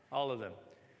 all of them.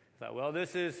 I thought, well,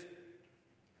 this is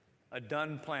a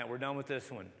done plant. We're done with this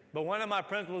one. But one of my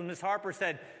principals, Miss Harper,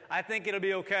 said, I think it'll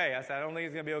be okay. I said, I don't think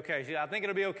it's going to be okay. She said, I think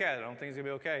it'll be okay. I don't think it's going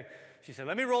to be okay. She said,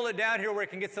 let me roll it down here where it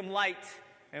can get some light,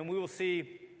 and we will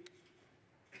see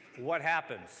what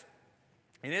happens.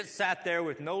 And it sat there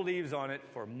with no leaves on it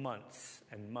for months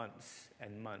and months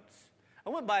and months. I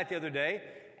went by it the other day,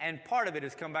 and part of it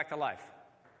has come back to life.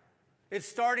 It's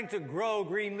starting to grow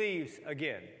green leaves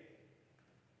again.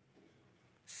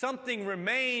 Something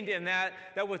remained in that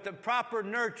with the proper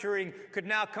nurturing could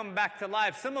now come back to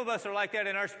life. Some of us are like that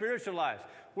in our spiritual lives.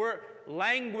 We're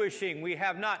languishing. We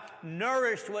have not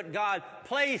nourished what God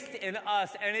placed in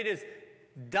us, and it is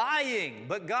dying.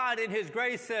 But God in his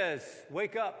grace says,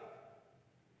 wake up.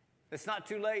 It's not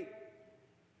too late.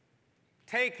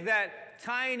 take that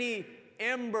tiny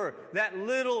ember, that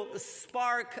little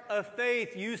spark of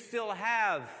faith you still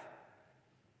have,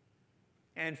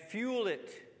 and fuel it,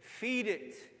 feed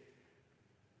it,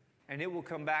 and it will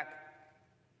come back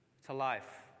to life.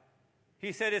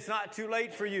 He said, it's not too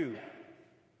late for you.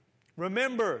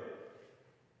 Remember,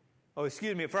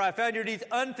 for I found your deeds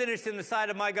unfinished in the sight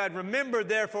of my God. Remember,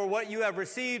 therefore, what you have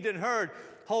received and heard.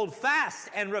 Hold fast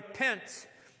and repent.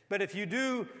 But if you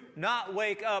do not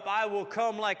wake up, I will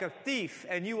come like a thief,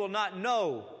 and you will not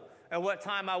know at what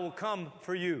time I will come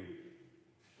for you.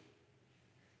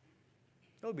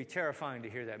 That would be terrifying to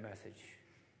hear that message.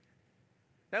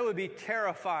 That would be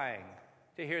terrifying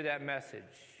to hear that message.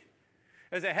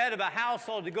 As a head of a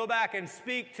household, to go back and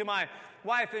speak to my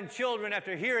wife and children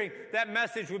after hearing that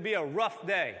message would be a rough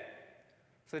day.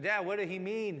 So, Dad, what did he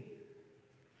mean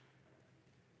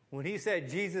when he said,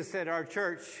 Jesus said our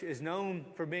church is known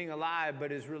for being alive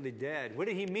but is really dead? What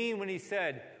did he mean when he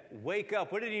said, wake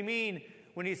up? What did he mean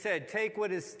when he said, take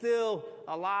what is still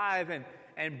alive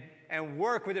and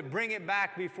work with it, bring it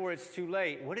back before it's too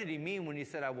late? What did he mean when he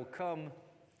said, I will come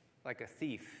like a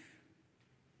thief?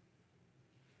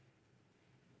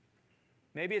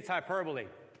 Maybe it's hyperbole.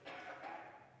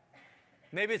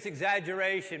 Maybe it's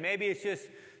exaggeration. Maybe it's just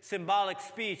symbolic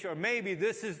speech. Or maybe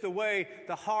this is the way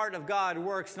the heart of God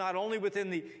works, not only within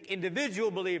the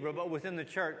individual believer, but within the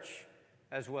church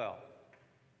as well.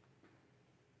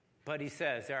 But he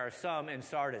says there are some in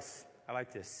Sardis. I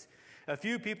like this. A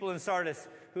few people in Sardis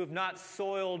who have not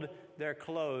soiled their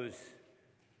clothes.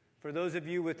 For those of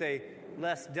you with a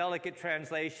less delicate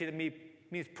translation, it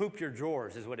means poop your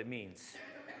drawers is what it means.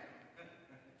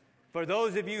 For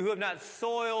those of you who have not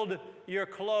soiled your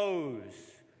clothes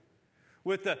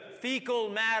with the fecal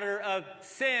matter of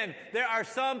sin, there are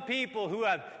some people who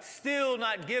have still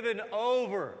not given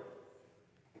over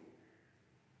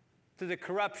to the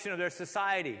corruption of their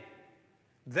society.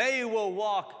 They will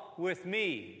walk with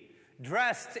me,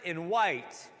 dressed in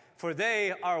white, for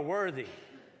they are worthy.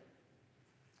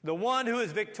 The one who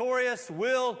is victorious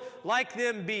will, like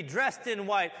them, be dressed in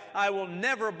white. I will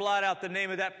never blot out the name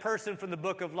of that person from the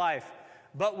book of life,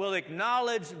 but will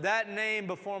acknowledge that name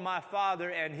before my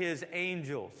Father and his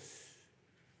angels.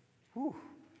 Whew.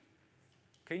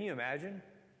 Can you imagine?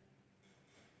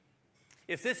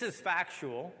 If this is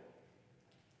factual,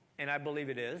 and I believe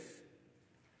it is,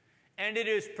 and it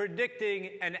is predicting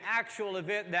an actual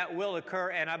event that will occur,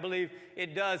 and I believe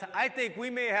it does, I think we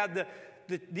may have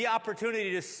the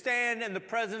opportunity to stand in the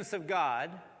presence of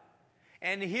God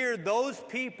and hear those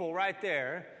people right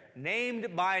there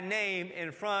named by name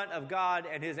in front of God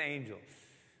and his angels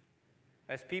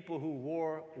as people who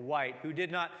wore white, who did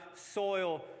not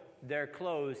soil their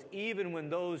clothes even when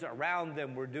those around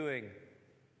them were doing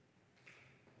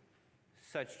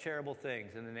such terrible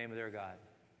things in the name of their God.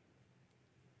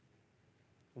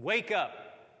 Wake up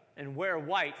and wear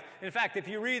white. In fact, if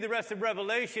you read the rest of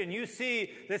Revelation, you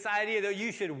see this idea that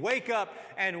you should wake up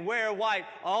and wear white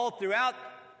all throughout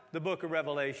the book of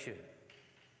Revelation.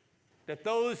 That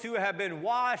those who have been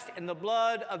washed in the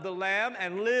blood of the Lamb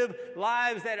and live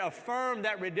lives that affirm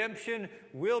that redemption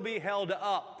will be held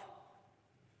up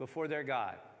before their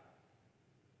God.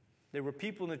 There were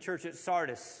people in the church at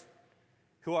Sardis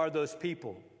who are those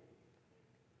people.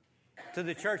 To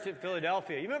the church at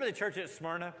Philadelphia. You remember the church at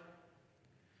Smyrna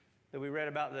that we read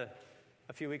about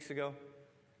a few weeks ago?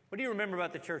 What do you remember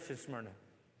about the church at Smyrna?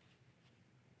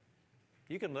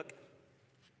 You can look.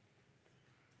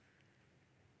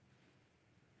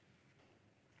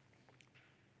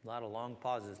 A lot of long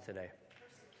pauses today.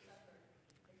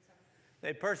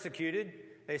 They persecuted.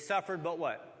 They suffered, but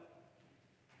what?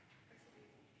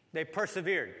 They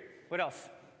persevered. What else?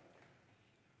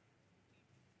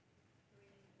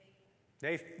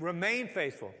 They remained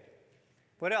faithful.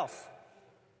 What else?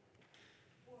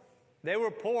 They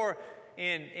were poor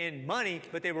in money,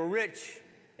 but they were rich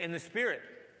in the spirit.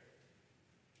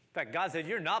 In fact, God said,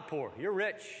 you're not poor, you're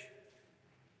rich.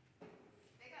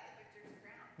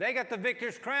 They got the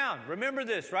victor's crown. Remember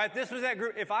this, right? This was that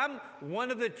group. If I'm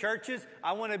one of the churches,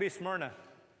 I want to be Smyrna,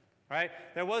 right?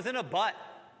 There wasn't a but.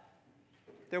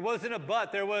 There wasn't a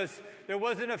but. There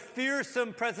wasn't a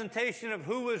fearsome presentation of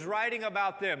who was writing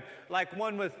about them, like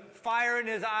one with fire in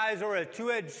his eyes or a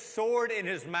two-edged sword in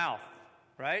his mouth,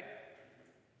 right?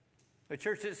 The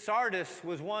church at Sardis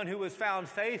was one who was found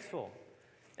faithful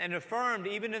and affirmed,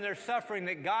 even in their suffering,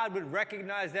 that God would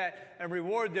recognize that and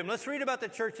reward them. Let's read about the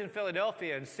church in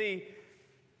Philadelphia and see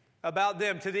about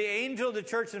them. To the angel of the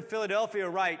church in Philadelphia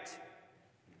write,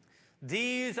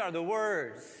 these are the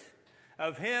words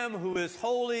of him who is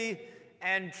holy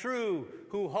and true,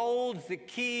 who holds the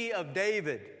key of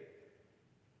David.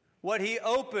 What he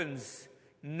opens,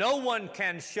 no one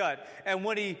can shut. And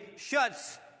when he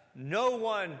shuts, no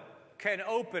one can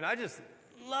open. I just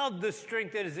love the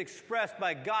strength that is expressed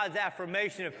by God's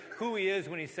affirmation of who he is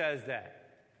when he says that.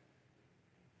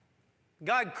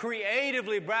 God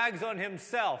creatively brags on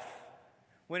himself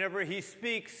whenever he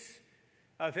speaks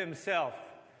of himself.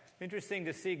 Interesting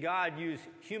to see God use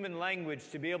human language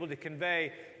to be able to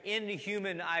convey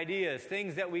inhuman ideas,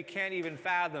 things that we can't even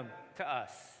fathom to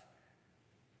us.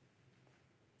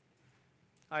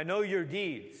 I know your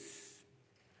deeds.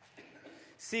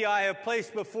 See, I have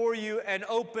placed before you an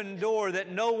open door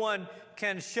that no one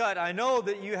can shut. I know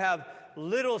that you have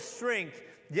little strength,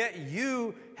 yet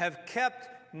you have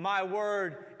kept my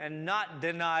word and not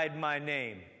denied my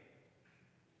name.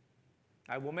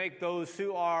 I will make those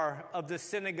who are of the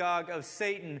synagogue of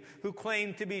Satan, who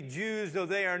claim to be Jews, though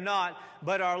they are not,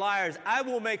 but are liars, I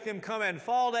will make them come and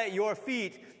fall at your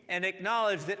feet and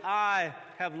acknowledge that I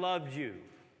have loved you.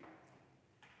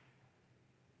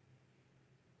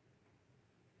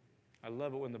 I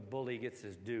love it when the bully gets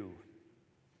his due.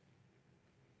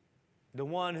 The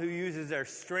one who uses their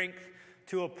strength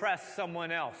to oppress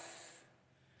someone else.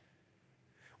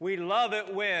 We love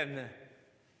it when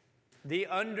the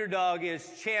underdog is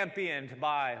championed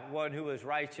by one who is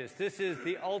righteous. This is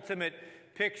the ultimate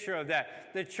picture of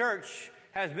that. The church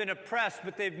has been oppressed,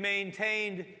 but they've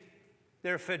maintained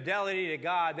their fidelity to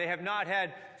God. They have not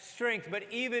had strength, but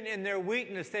even in their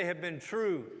weakness, they have been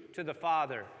true to the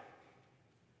Father.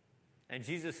 And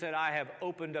Jesus said, I have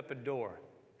opened up a door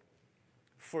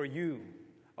for you.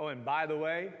 Oh, and by the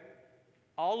way,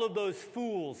 all of those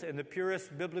fools in the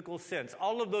purest biblical sense,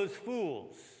 all of those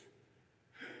fools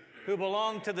who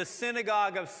belong to the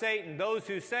synagogue of Satan, those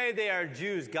who say they are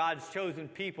Jews, God's chosen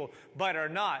people, but are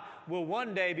not, will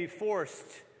one day be forced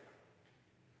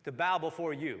to bow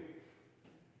before you.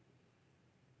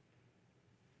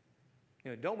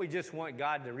 You know, don't we just want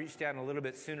God to reach down a little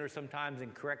bit sooner sometimes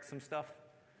and correct some stuff?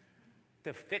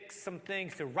 To fix some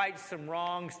things, to right some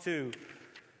wrongs, to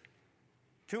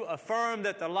affirm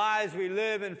that the lives we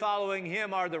live in following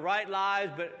him are the right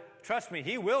lives, but trust me,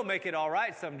 he will make it all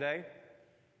right someday.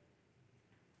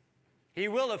 He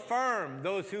will affirm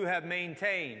those who have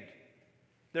maintained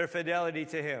their fidelity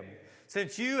to him.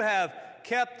 Since you have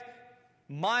kept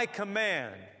my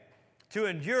command to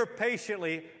endure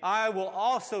patiently, I will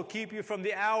also keep you from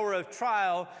the hour of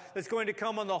trial that's going to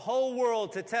come on the whole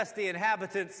world to test the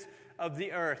inhabitants of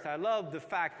the earth. I love the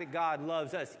fact that God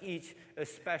loves us each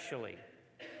especially.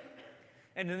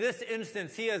 And in this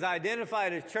instance, he has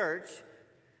identified a church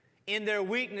in their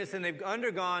weakness, and they've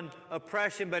undergone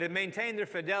oppression, but have maintained their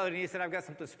fidelity. And he said, I've got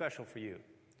something special for you.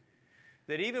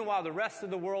 That even while the rest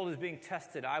of the world is being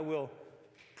tested, I will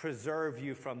preserve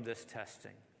you from this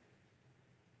testing.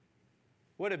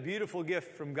 What a beautiful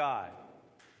gift from God.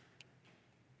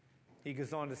 He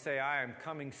goes on to say, I am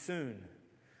coming soon.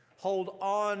 Hold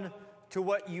on to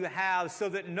what you have so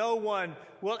that no one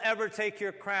will ever take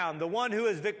your crown. The one who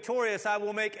is victorious, I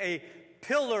will make a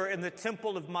pillar in the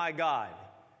temple of my God.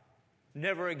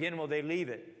 Never again will they leave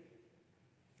it.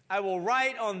 I will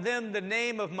write on them the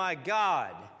name of my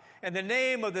God and the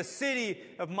name of the city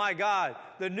of my God,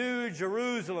 the new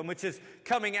Jerusalem, which is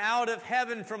coming out of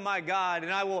heaven from my God.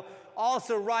 And I will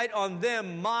also write on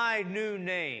them my new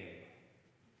name.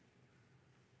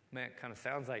 Man, it kind of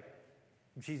sounds like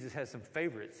Jesus has some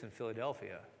favorites in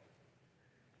Philadelphia.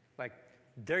 Like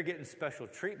they're getting special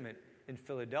treatment in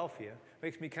Philadelphia.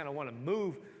 Makes me kind of want to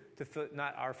move to,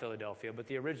 not our Philadelphia, but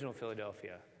the original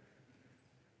Philadelphia.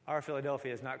 Our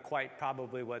Philadelphia is not quite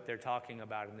probably what they're talking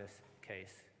about in this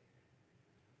case.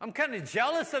 I'm kind of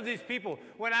jealous of these people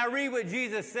when I read what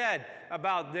Jesus said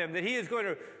about them, that he is going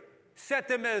to set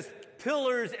them as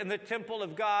pillars in the temple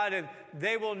of God and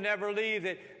they will never leave,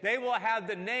 that they will have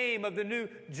the name of the new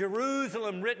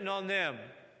Jerusalem written on them.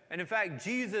 And in fact,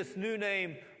 Jesus' new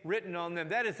name written on them.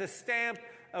 That is a stamp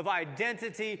of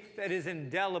identity that is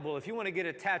indelible. If you want to get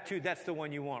a tattoo, that's the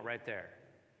one you want right there.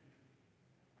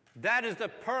 That is the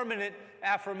permanent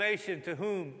affirmation to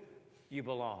whom you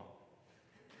belong.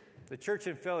 The church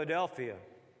in Philadelphia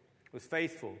was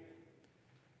faithful.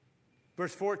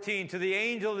 Verse 14, to the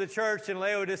angel of the church in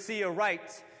Laodicea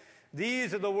write,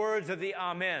 these are the words of the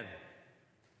Amen.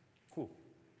 Cool.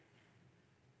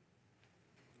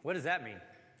 What does that mean?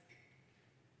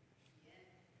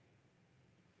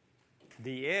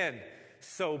 The end.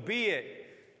 So be it.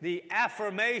 The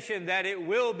affirmation that it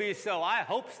will be so. I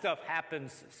hope stuff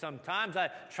happens sometimes.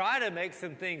 I try to make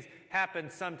some things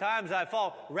happen sometimes. I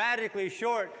fall radically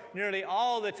short nearly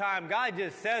all the time. God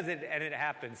just says it and it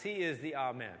happens. He is the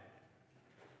Amen.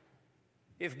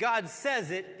 If God says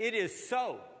it, it is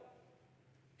so.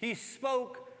 He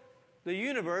spoke the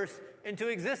universe into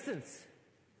existence.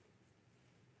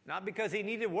 Not because he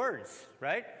needed words,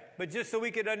 right? But just so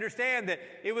we could understand that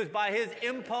it was by his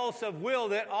impulse of will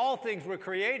that all things were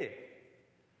created.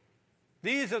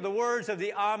 These are the words of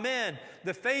the Amen,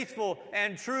 the faithful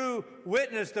and true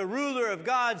witness, the ruler of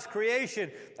God's creation.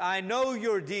 I know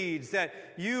your deeds, that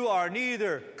you are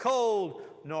neither cold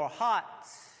nor hot.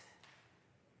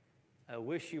 I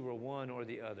wish you were one or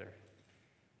the other.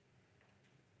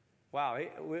 Wow,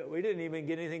 we didn't even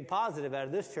get anything positive out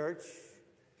of this church.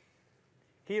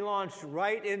 He launched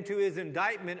right into his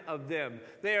indictment of them.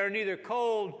 They are neither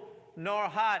cold nor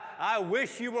hot. I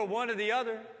wish you were one or the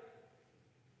other.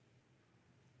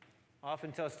 I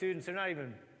often tell students they're not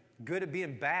even good at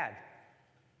being bad.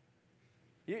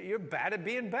 You're bad at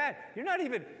being bad. You're not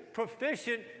even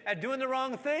proficient at doing the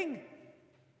wrong thing.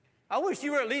 I wish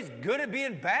you were at least good at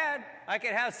being bad. I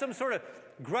could have some sort of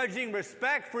grudging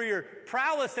respect for your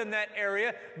prowess in that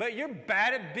area, but you're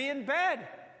bad at being bad.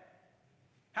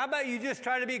 How about you just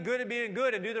try to be good at being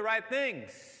good and do the right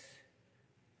things?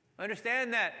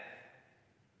 Understand that.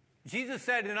 Jesus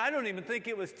said, and I don't even think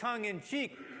it was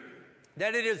tongue-in-cheek,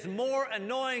 that it is more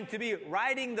annoying to be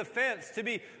riding the fence, to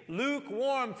be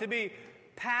lukewarm, to be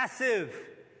passive,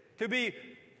 to be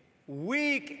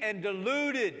weak and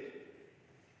deluded,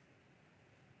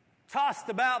 tossed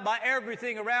about by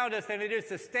everything around us, than it is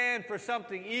to stand for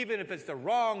something, even if it's the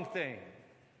wrong thing.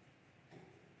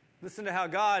 Listen to how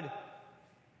God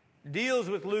deals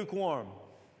with lukewarm.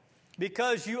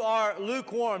 Because you are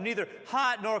lukewarm, neither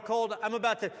hot nor cold, I'm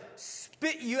about to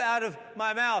spit you out of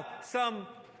my mouth. Some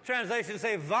translations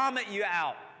say vomit you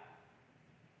out.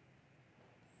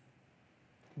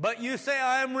 But you say,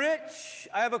 I am rich,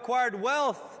 I have acquired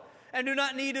wealth, and do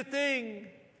not need a thing.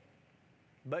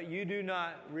 But you do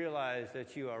not realize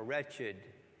that you are wretched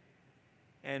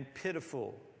and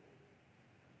pitiful,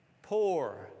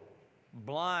 poor,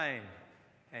 blind,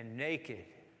 and naked.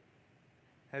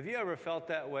 Have you ever felt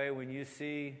that way when you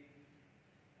see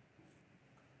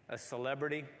a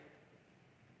celebrity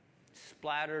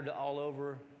splattered all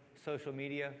over social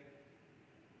media?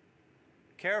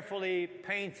 Carefully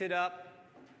painted up,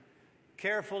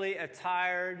 carefully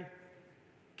attired,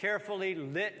 carefully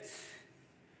lit,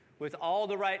 with all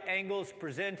the right angles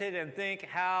presented, and think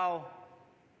how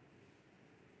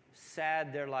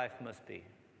sad their life must be.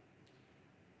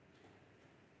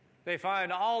 They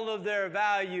find all of their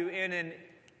value in an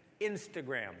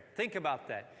Instagram. Think about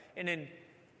that. In an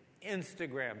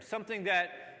Instagram. Something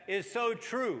that is so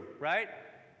true, right?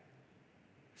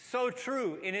 So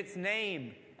true in its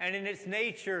name and in its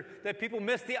nature that people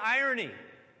miss the irony.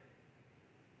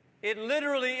 It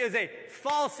literally is a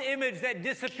false image that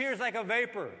disappears like a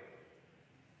vapor.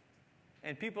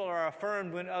 And people are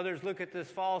affirmed when others look at this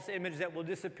false image that will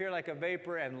disappear like a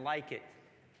vapor and like it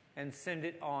and send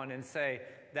it on and say,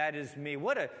 that is me.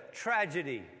 What a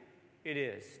tragedy it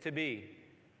is to be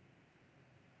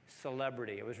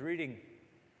celebrity. I was reading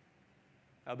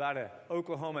about an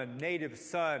Oklahoma native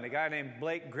son, a guy named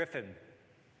Blake Griffin,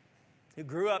 who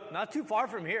grew up not too far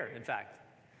from here, in fact.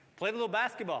 Played a little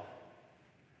basketball.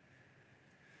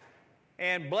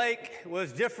 And Blake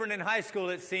was different in high school,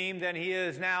 it seemed, than he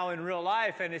is now in real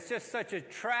life. And it's just such a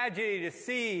tragedy to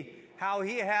see how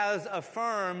he has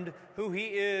affirmed who he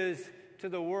is to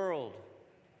the world.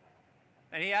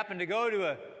 And he happened to go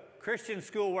to a Christian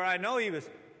school where I know he was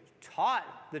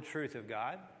taught the truth of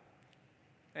God.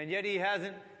 And yet he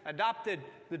hasn't adopted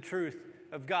the truth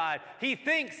of God. He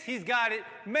thinks he's got it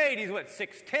made. He's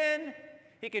 6'10"?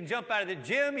 He can jump out of the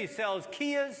gym. He sells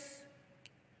Kias.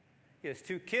 He has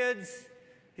 2 kids.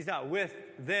 He's not with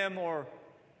them or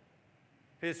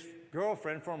his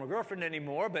girlfriend, former girlfriend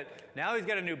anymore, but now he's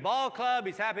got a new ball club.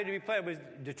 He's happy to be playing with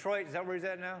Detroit. Is that where he's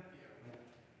at now?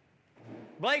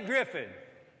 Blake Griffin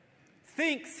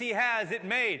thinks he has it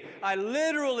made. I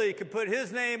literally could put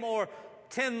his name or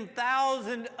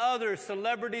 10,000 other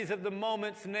celebrities of the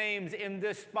moment's names in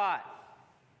this spot.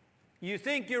 You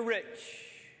think you're rich,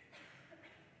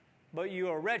 but you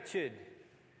are wretched,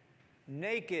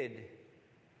 naked,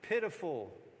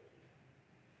 pitiful,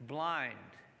 blind.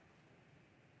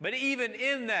 But even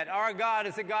in that, our God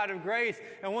is a God of grace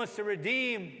and wants to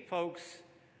redeem folks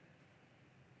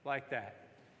like that.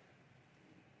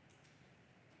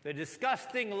 The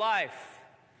disgusting life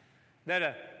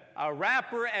that a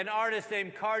rapper and artist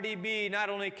named Cardi B not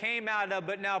only came out of,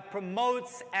 but now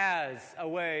promotes as a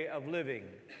way of living,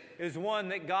 is one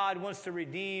that God wants to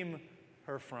redeem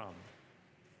her from.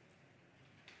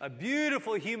 A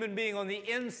beautiful human being on the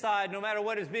inside, no matter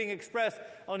what is being expressed,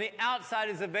 on the outside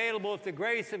is available if the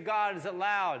grace of God is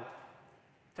allowed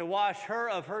to wash her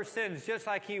of her sins, just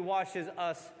like he washes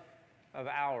us of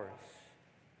ours.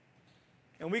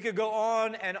 And we could go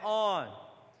on and on.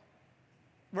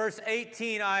 Verse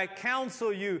 18, I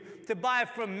counsel you to buy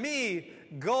from me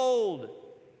gold,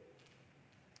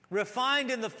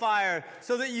 refined in the fire,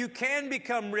 so that you can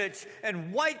become rich,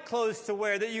 and white clothes to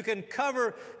wear, that you can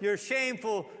cover your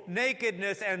shameful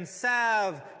nakedness, and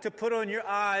salve to put on your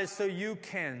eyes so you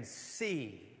can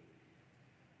see.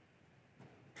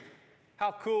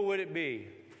 How cool would it be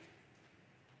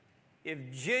if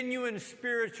genuine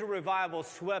spiritual revival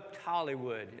swept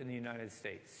Hollywood in the United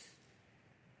States?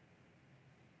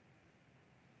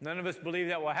 None of us believe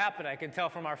that will happen. I can tell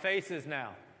from our faces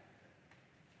now.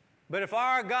 But if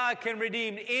our God can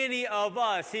redeem any of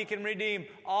us, He can redeem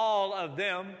all of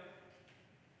them.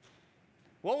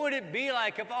 What would it be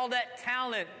like if all that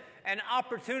talent and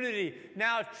opportunity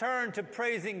now turned to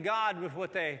praising God with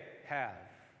what they have?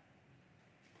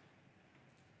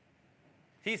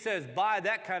 He says, buy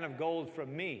that kind of gold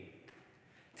from me.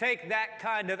 Take that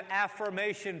kind of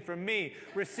affirmation from me.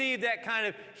 Receive that kind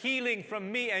of healing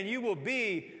from me, and you will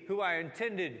be who I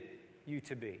intended you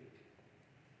to be.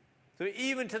 So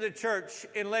even to the church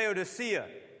in Laodicea,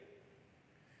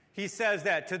 he says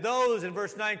that. To those, in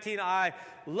verse 19, I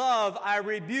love, I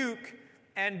rebuke,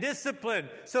 and discipline.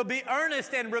 So be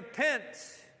earnest and repent.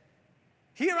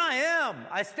 Here I am.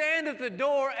 I stand at the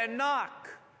door and knock.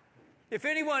 If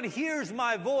anyone hears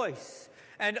my voice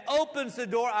and opens the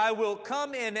door, I will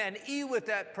come in and eat with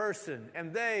that person,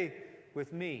 and they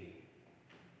with me.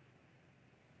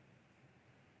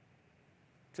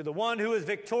 To the one who is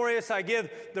victorious, I give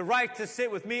the right to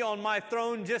sit with me on my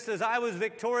throne, just as I was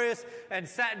victorious and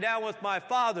sat down with my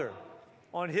Father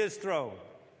on His throne.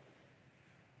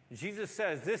 Jesus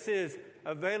says this is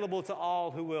available to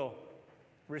all who will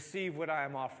receive what I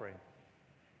am offering.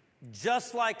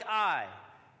 Just like I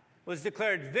was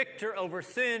declared victor over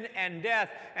sin and death,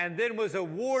 and then was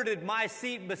awarded my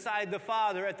seat beside the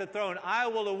Father at the throne, I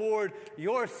will award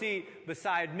your seat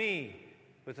beside me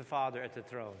with the Father at the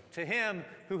throne. To him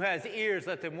who has ears,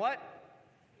 let them what?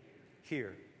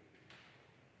 Hear.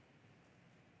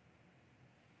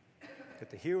 Get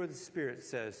to hear what the Spirit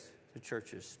says to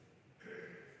churches.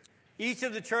 Each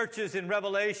of the churches in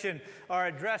Revelation are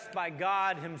addressed by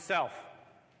God Himself.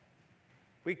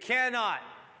 We cannot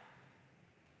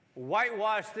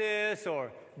whitewash this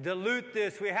or dilute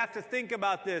this. We have to think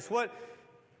about this. What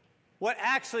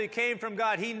actually came from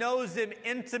God? He knows them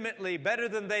intimately, better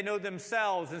than they know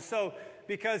themselves. And so,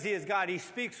 because He is God, He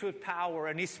speaks with power,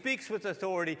 and He speaks with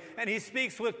authority, and He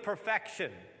speaks with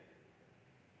perfection.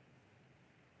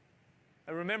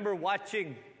 I remember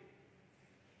watching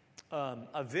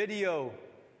a video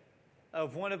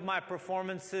of one of my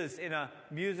performances in a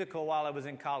musical while I was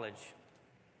in college.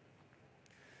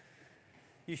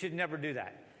 You should never do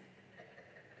that.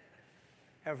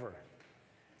 Ever.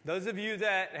 Those of you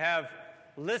that have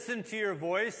listened to your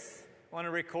voice on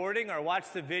a recording or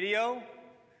watched the video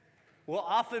will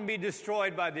often be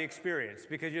destroyed by the experience,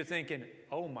 because you're thinking,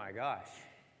 oh my gosh.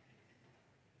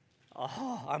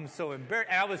 Oh, I'm so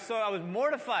embarrassed. And I was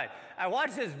mortified. I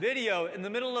watched this video in the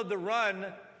middle of the run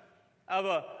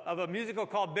of a musical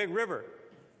called Big River.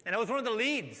 And I was one of the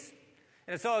leads.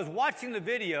 And so I was watching the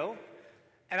video.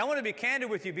 And I want to be candid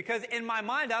with you, because in my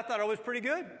mind, I thought I was pretty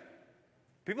good.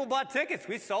 People bought tickets.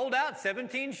 We sold out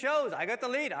 17 shows. I got the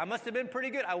lead. I must have been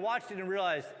pretty good. I watched it and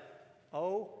realized,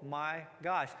 oh my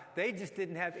gosh, they just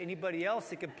didn't have anybody else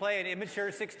that could play an immature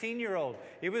 16-year-old.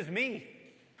 It was me.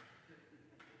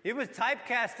 It was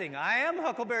typecasting. I am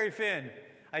Huckleberry Finn.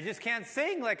 I just can't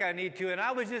sing like I need to. And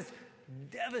I was just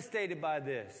devastated by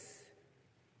this.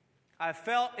 I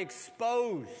felt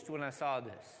exposed when I saw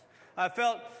this. I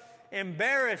felt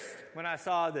embarrassed when I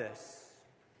saw this.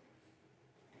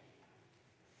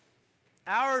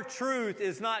 Our truth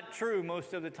is not true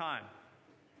most of the time.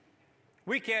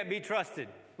 We can't be trusted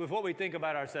with what we think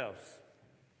about ourselves,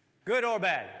 good or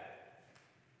bad.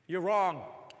 You're wrong.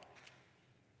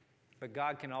 But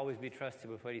God can always be trusted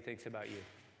with what He thinks about you.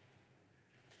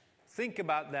 Think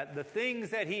about that. The things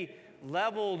that He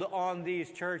leveled on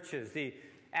these churches, the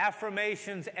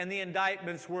affirmations and the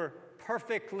indictments, were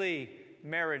perfectly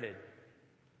merited.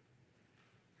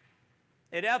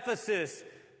 At Ephesus,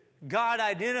 God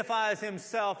identifies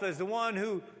Himself as the one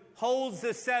who holds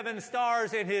the 7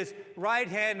 stars in His right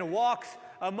hand and walks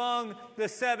among the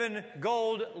 7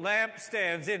 gold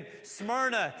lampstands. In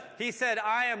Smyrna, He said,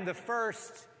 I am the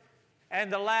first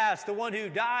and the last, the one who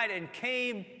died and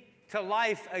came to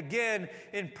life again.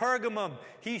 In Pergamum,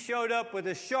 He showed up with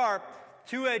a sharp,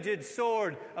 two-edged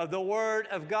sword of the Word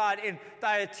of God. In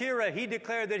Thyatira, He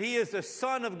declared that He is the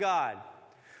Son of God,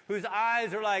 whose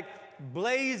eyes are like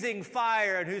blazing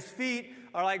fire and whose feet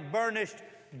are like burnished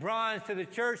bronze to the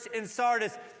church in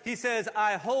Sardis. He says,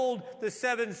 I hold the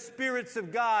 7 spirits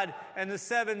of God and the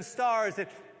 7 stars.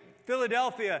 At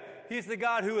Philadelphia, he's the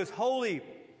God who is holy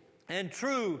and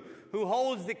true, who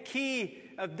holds the key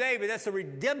of David. That's the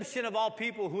redemption of all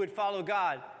people who would follow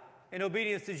God in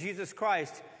obedience to Jesus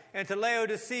Christ. And to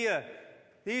Laodicea,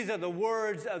 these are the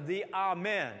words of the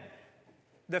Amen,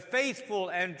 the faithful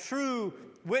and true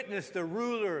witness, the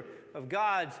ruler of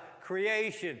God's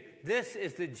creation. This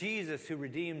is the Jesus who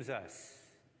redeems us.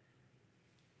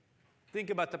 Think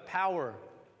about the power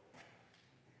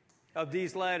of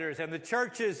these letters. And the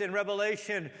churches in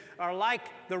Revelation are like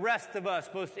the rest of us,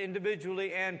 both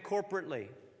individually and corporately.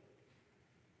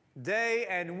 They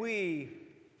and we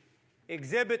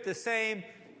exhibit the same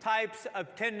types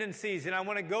of tendencies. And I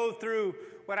want to go through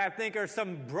what I think are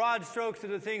some broad strokes of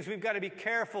the things we've got to be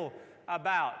careful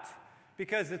about.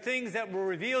 Because the things that were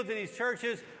revealed to these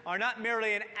churches are not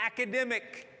merely an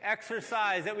academic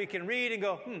exercise that we can read and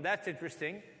go, that's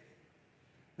interesting.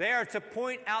 They are to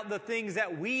point out the things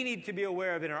that we need to be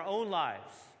aware of in our own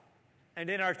lives and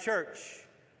in our church.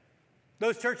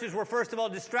 Those churches were, first of all,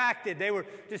 distracted. They were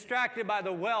distracted by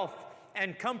the wealth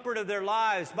and comfort of their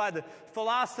lives, by the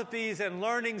philosophies and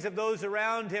learnings of those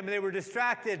around him. They were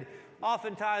distracted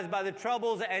oftentimes by the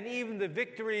troubles and even the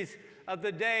victories of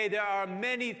the day. There are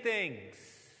many things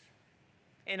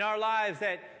in our lives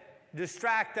that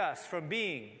distract us from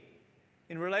being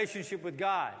in relationship with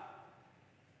God.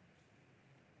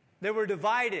 They were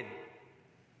divided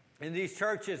in these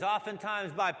churches,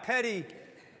 oftentimes by petty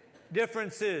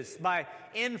differences, by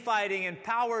infighting and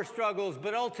power struggles,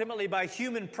 but ultimately by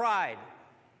human pride.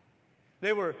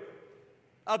 They were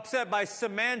upset by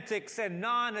semantics and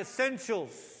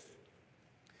non-essentials.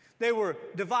 They were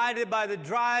divided by the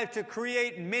drive to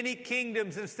create many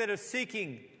kingdoms instead of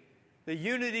seeking the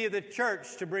unity of the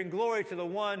church to bring glory to the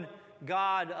one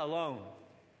God alone.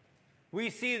 We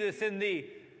see this in the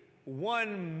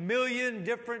 1 million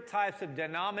different types of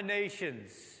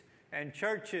denominations and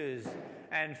churches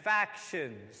and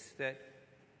factions that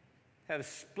have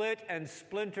split and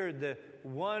splintered the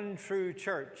one true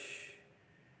church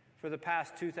for the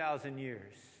past 2,000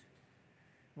 years.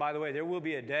 By the way, there will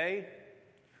be a day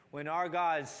when our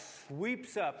God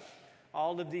sweeps up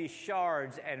all of these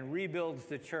shards and rebuilds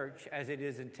the church as it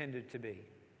is intended to be.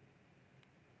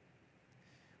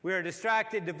 We are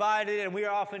distracted, divided, and we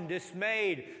are often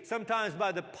dismayed, sometimes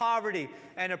by the poverty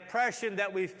and oppression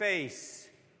that we face,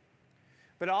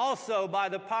 but also by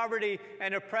the poverty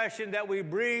and oppression that we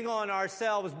bring on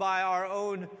ourselves by our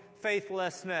own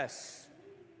faithlessness.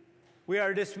 We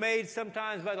are dismayed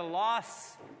sometimes by the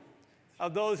loss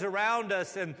of those around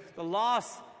us and the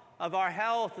loss of our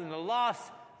health and the loss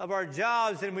of our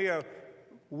jobs, and we are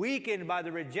weakened by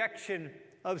the rejection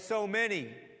of so many.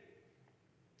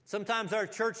 Sometimes our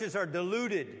churches are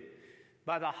deluded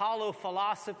by the hollow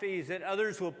philosophies that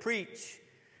others will preach,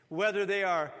 whether they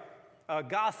are a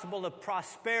gospel of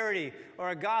prosperity or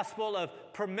a gospel of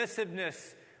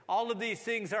permissiveness. All of these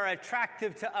things are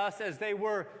attractive to us as they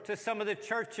were to some of the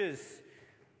churches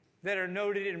that are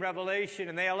noted in Revelation.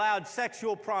 And they allowed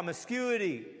sexual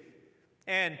promiscuity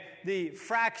and the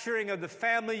fracturing of the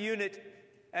family unit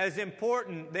as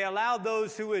important. They allowed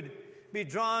those who would be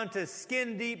drawn to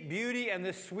skin-deep beauty and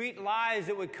the sweet lies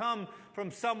that would come from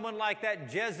someone like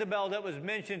that Jezebel that was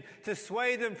mentioned to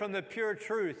sway them from the pure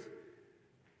truth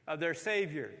of their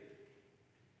Savior.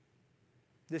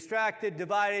 Distracted,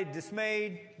 divided,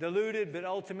 dismayed, deluded, but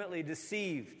ultimately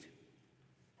deceived.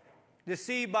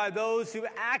 Deceived by those who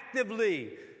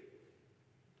actively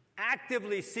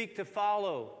seek to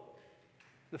follow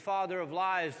the father of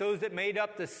lies, those that made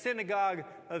up the synagogue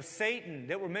of Satan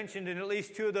that were mentioned in at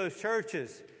least 2 of those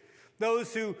churches,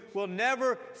 those who will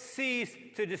never cease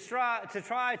to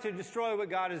try to destroy what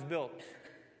God has built.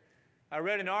 I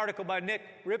read an article by Nick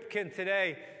Ripkin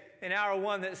today in Hour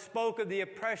 1 that spoke of the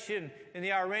oppression in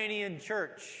the Iranian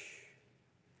church.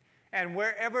 And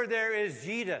wherever there is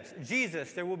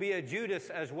Jesus, there will be a Judas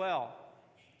as well.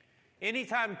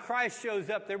 Anytime Christ shows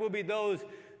up, there will be those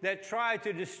that try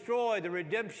to destroy the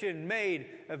redemption made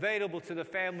available to the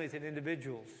families and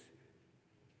individuals.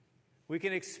 We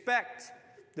can expect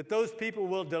that those people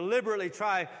will deliberately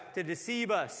try to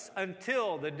deceive us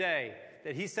until the day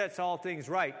that he sets all things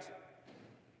right.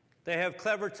 They have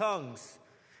clever tongues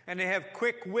and they have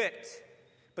quick wit,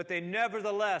 but they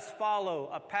nevertheless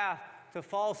follow a path to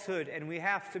falsehood, and we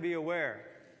have to be aware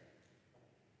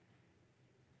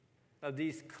of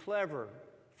these clever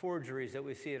forgeries that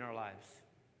we see in our lives.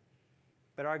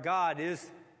 But our God is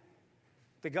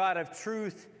the God of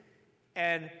truth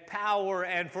and power,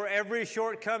 and for every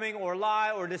shortcoming or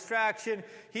lie or distraction,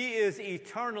 he is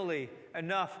eternally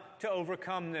enough to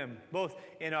overcome them, both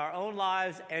in our own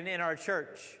lives and in our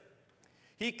church.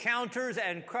 He counters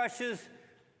and crushes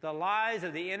the lies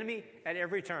of the enemy at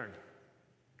every turn.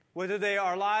 Whether they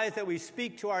are lies that we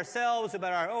speak to ourselves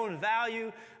about our own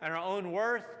value and our own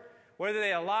worth, whether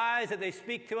they are lies that they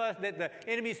speak to us, that the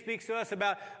enemy speaks to us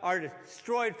about our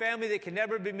destroyed family that can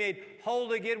never be made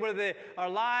whole again, whether they are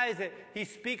lies that he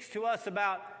speaks to us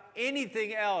about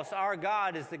anything else, our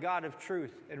God is the God of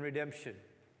truth and redemption.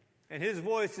 And his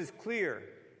voice is clear.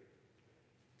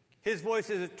 His voice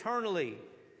is eternally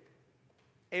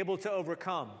able to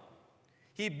overcome.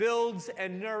 He builds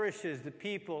and nourishes the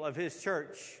people of his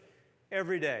church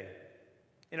every day.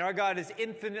 And our God is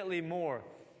infinitely more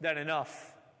than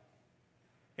enough.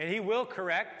 And he will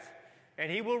correct,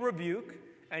 and he will rebuke,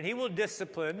 and he will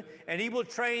discipline, and he will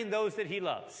train those that he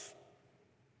loves.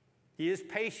 He is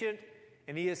patient,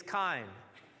 and he is kind.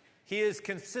 He is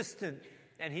consistent,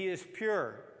 and he is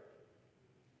pure.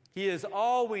 He is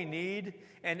all we need,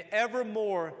 and ever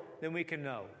more than we can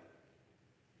know.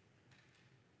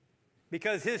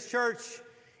 Because his church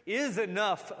is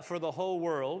enough for the whole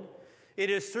world, it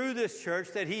is through this church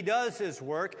that he does his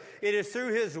work. It is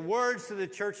through his words to the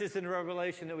churches in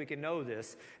Revelation that we can know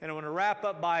this. And I want to wrap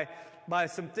up by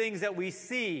some things that we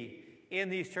see in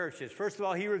these churches. First of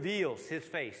all, he reveals his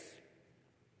face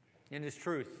and his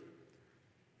truth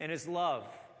and his love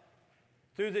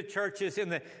through the churches in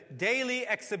the daily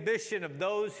exhibition of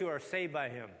those who are saved by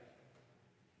him.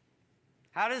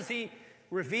 How does he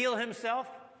reveal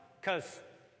himself? Because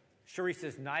Sharice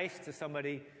is nice to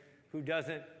somebody who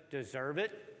doesn't deserve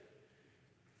it,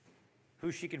 who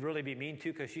she could really be mean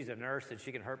to because she's a nurse and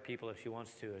she can hurt people if she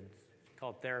wants to, and it's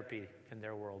called therapy in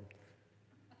their world.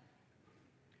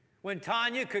 When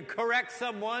Tanya could correct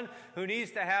someone who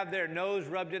needs to have their nose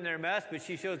rubbed in their mess, but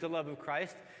she shows the love of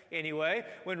Christ anyway.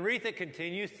 When Retha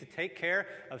continues to take care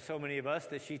of so many of us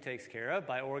that she takes care of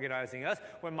by organizing us.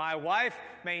 When my wife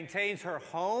maintains her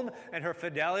home and her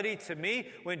fidelity to me.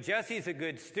 When Jesse's a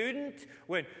good student.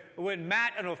 When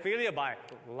Matt and Ophelia buy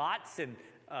lots and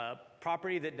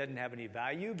property that doesn't have any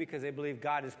value because they believe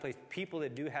God has placed people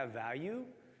that do have value.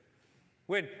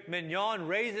 When Mignon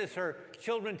raises her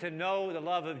children to know the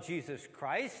love of Jesus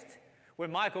Christ.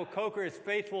 When Michael Coker is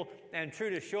faithful and true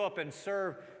to show up and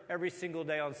serve every single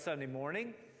day on Sunday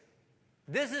morning.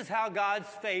 This is how God's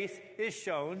face is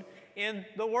shown in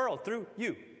the world, through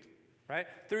you, right?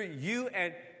 Through you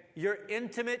and your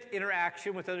intimate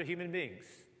interaction with other human beings.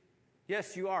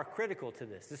 Yes, you are critical to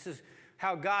this. This is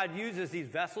how God uses these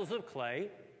vessels of clay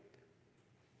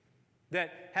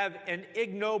that have an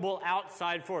ignoble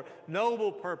outside for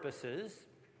noble purposes.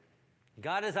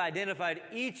 God has identified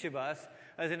each of us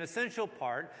as an essential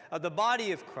part of the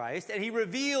body of Christ, and he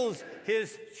reveals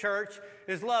his church,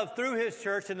 his love through his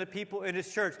church and the people in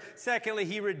his church. Secondly,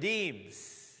 he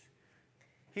redeems.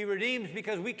 He redeems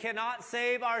because we cannot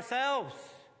save ourselves.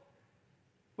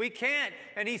 We can't.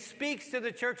 And he speaks to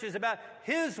the churches about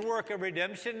his work of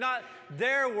redemption, not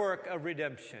their work of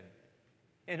redemption.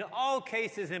 In all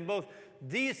cases, in both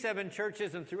these 7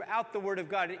 churches and throughout the Word of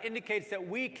God, it indicates that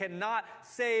we cannot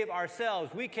save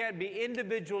ourselves. We can't be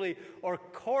individually or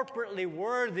corporately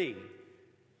worthy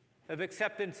of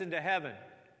acceptance into heaven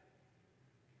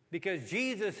because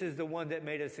Jesus is the one that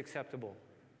made us acceptable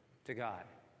to God.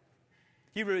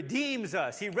 He redeems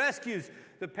us. He rescues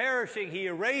the perishing. He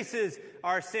erases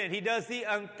our sin. He does the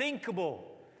unthinkable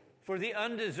for the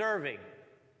undeserving.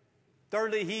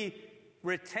 Thirdly, he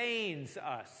retains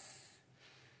us.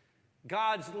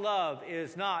 God's love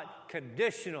is not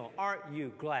conditional. Aren't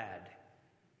you glad?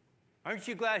 Aren't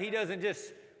you glad he doesn't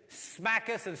just smack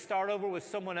us and start over with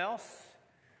someone else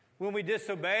when we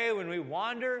disobey, when we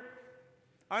wander?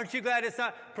 Aren't you glad it's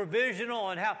not provisional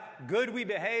on how good we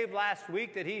behaved last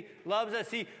week, that he loves us?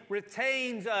 He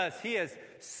retains us. He has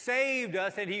saved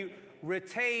us, and he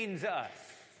retains us.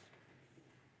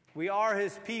 We are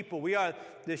his people. We are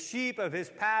the sheep of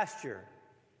his pasture.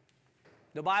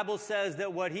 The Bible says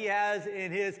that what he has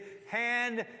in his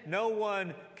hand, no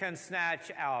one can snatch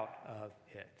out of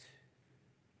it.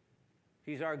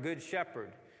 He's our good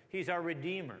shepherd. He's our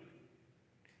redeemer.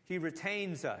 He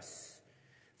retains us.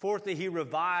 Fourthly, he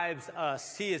revives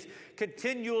us. He is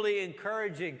continually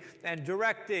encouraging and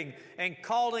directing and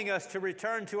calling us to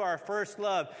return to our first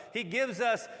love. He gives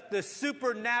us the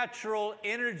supernatural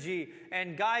energy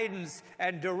and guidance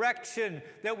and direction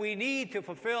that we need to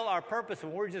fulfill our purpose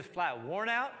when we're just flat worn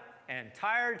out and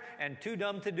tired and too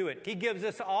dumb to do it. He gives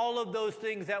us all of those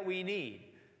things that we need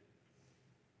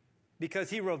because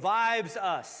he revives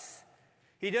us.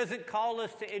 He doesn't call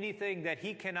us to anything that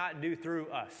he cannot do through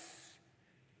us.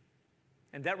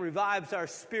 And that revives our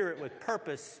spirit with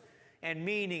purpose and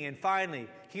meaning. And finally,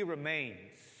 he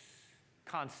remains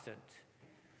constant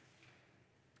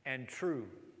and true.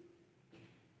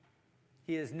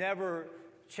 He is never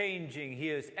changing. He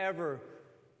is ever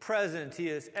present. He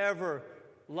is ever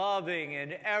loving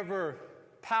and ever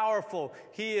powerful.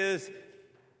 He is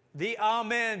the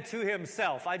Amen to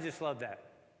himself. I just love that.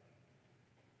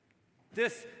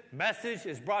 This message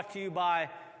is brought to you by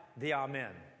the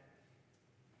Amen.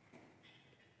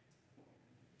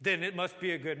 Then it must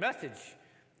be a good message.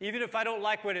 Even if I don't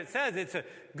like what it says, it's a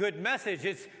good message.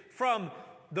 It's from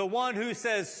the one who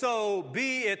says, so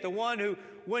be it. The one who,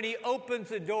 when he opens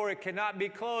the door, it cannot be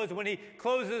closed. When he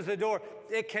closes the door,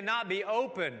 it cannot be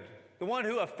opened. The one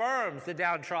who affirms the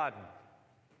downtrodden.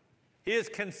 He is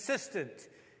consistent,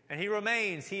 and he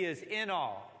remains. He is in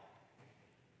all,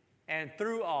 and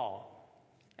through all,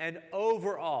 and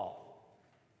over all,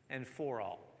 and for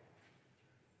all.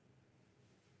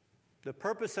 The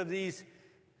purpose of these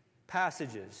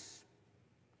passages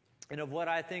and of what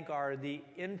I think are the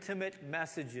intimate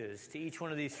messages to each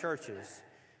one of these churches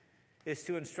is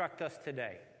to instruct us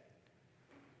today.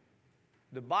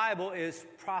 The Bible is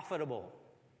profitable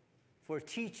for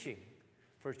teaching,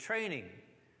 for training,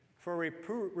 for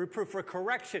reproof, for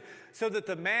correction, so that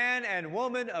the man and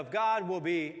woman of God will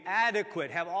be adequate,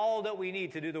 have all that we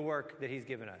need to do the work that he's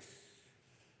given us.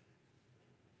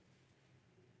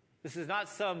 This is not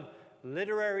some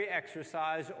literary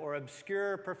exercise or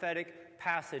obscure prophetic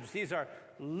passage. These are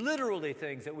literally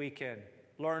things that we can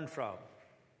learn from.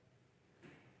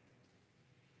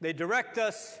 They direct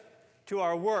us to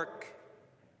our work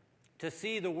to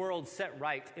see the world set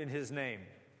right in his name,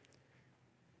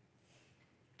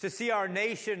 to see our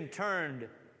nation turned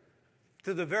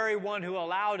to the very one who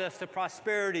allowed us the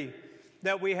prosperity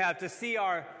that we have, to see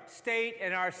our state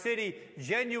and our city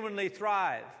genuinely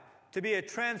thrive, to be a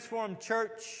transformed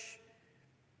church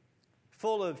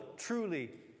full of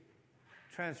truly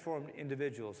transformed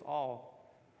individuals,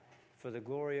 all for the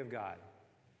glory of God.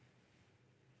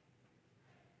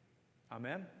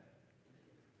 Amen?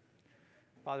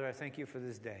 Father, I thank you for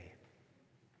this day,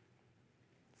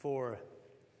 for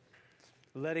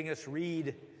letting us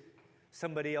read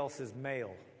somebody else's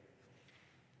mail.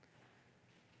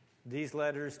 These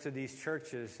letters to these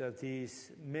churches of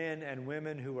these men and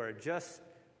women who are just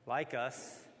like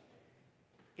us,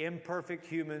 imperfect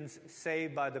humans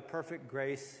saved by the perfect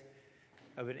grace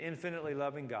of an infinitely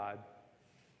loving God.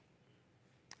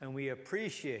 And we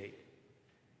appreciate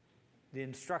the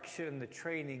instruction, the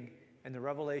training, and the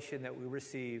revelation that we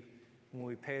receive when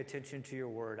we pay attention to your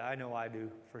word. I know I do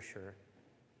for sure.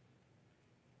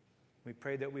 We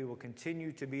pray that we will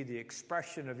continue to be the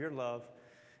expression of your love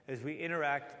as we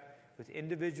interact with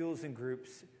individuals and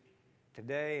groups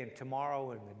today and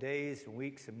tomorrow and the days and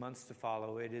weeks and months to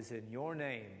follow. It is in your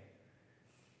name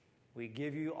we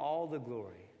give you all the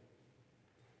glory.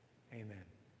 Amen.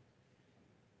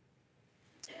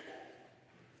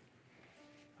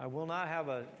 I will not have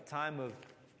a time of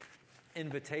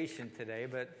invitation today,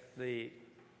 but the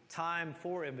time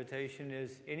for invitation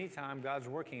is anytime God's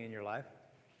working in your life,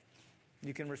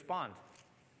 you can respond.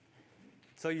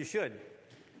 So you should.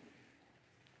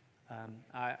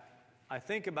 I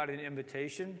think about an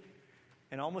invitation,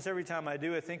 and almost every time I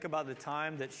do, I think about the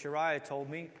time that Shariah told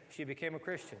me she became a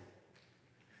Christian.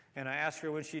 And I asked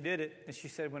her when she did it, and she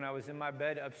said, when I was in my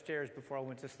bed upstairs before I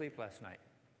went to sleep last night.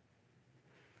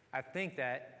 I think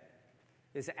that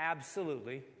is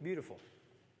absolutely beautiful.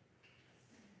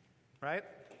 Right?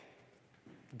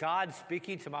 God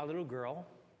speaking to my little girl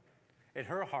in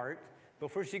her heart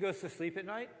before she goes to sleep at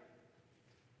night.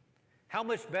 How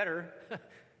much better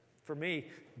for me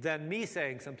than me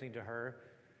saying something to her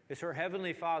is her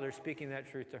Heavenly Father speaking that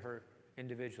truth to her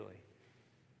individually.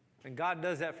 And God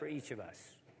does that for each of us,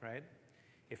 right?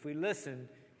 If we listen,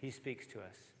 he speaks to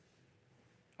us.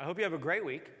 I hope you have a great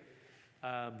week.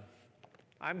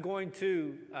 I'm going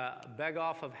to beg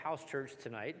off of house church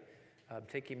tonight. I'm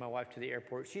taking my wife to the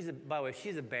airport. By the way,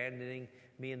 she's abandoning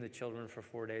me and the children for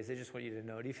 4 days. I just want you to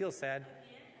know. Do you feel sad?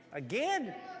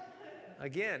 Again.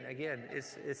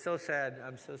 It's so sad.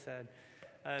 I'm so sad.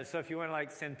 So if you want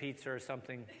to send pizza or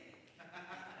something.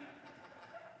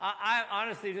 I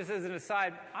honestly, just as an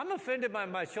aside, I'm offended by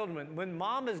my children. When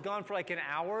mom is gone for an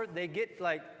hour, they get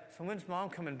so when's mom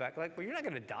coming back? Well, you're not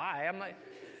going to die. I'm like,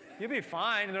 you'll be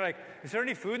fine. And they're like, is there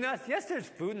any food in the house? Yes, there's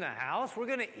food in the house. We're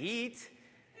going to eat.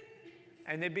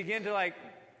 And they begin to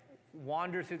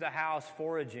wander through the house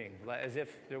foraging as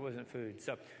if there wasn't food.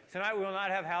 So tonight we will not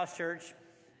have house church,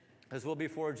 as we'll be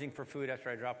foraging for food after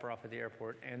I drop her off at the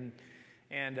airport. And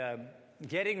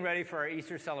getting ready for our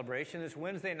Easter celebration. This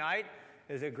Wednesday night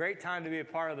is a great time to be a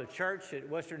part of the church at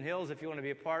Western Hills if you want to be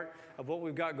a part of what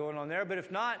we've got going on there. But if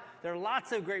not, there are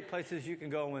lots of great places you can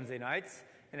go on Wednesday nights,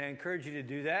 and I encourage you to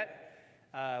do that.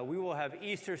 We will have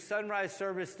Easter sunrise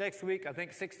service next week. I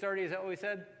think 6:30, is that what we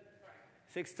said?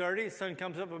 6:30. The sun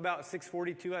comes up about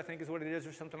 6:42, I think is what it is,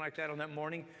 or something like that on that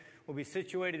morning. We'll be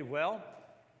situated well.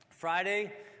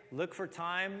 Friday, look for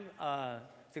time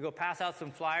to go pass out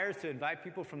some flyers to invite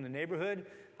people from the neighborhood.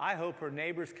 I hope her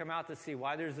neighbors come out to see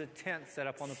why there's a tent set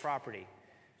up on the property.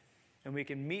 And we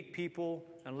can meet people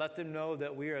and let them know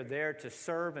that we are there to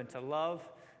serve and to love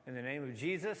in the name of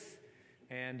Jesus,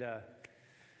 and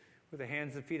with the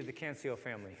hands and feet of the Cancio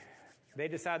family. They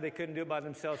decided they couldn't do it by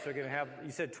themselves, so they're going to have,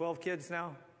 you said 12 kids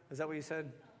now? Is that what you said?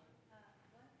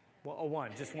 Well,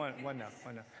 one, just one now.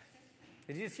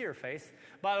 Did you see her face?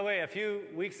 By the way, a few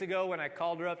weeks ago when I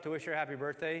called her up to wish her happy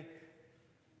birthday,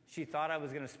 she thought I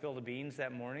was going to spill the beans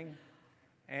that morning.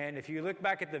 And if you look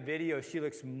back at the video, she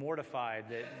looks mortified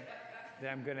that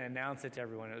I'm going to announce it to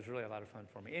everyone. It was really a lot of fun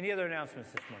for me. Any other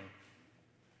announcements this morning?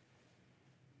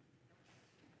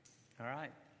 All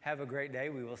right. Have a great day.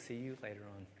 We will see you later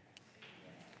on.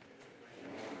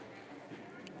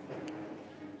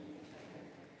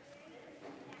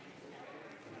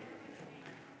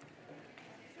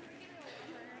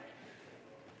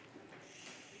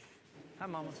 Hi,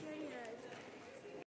 Mama.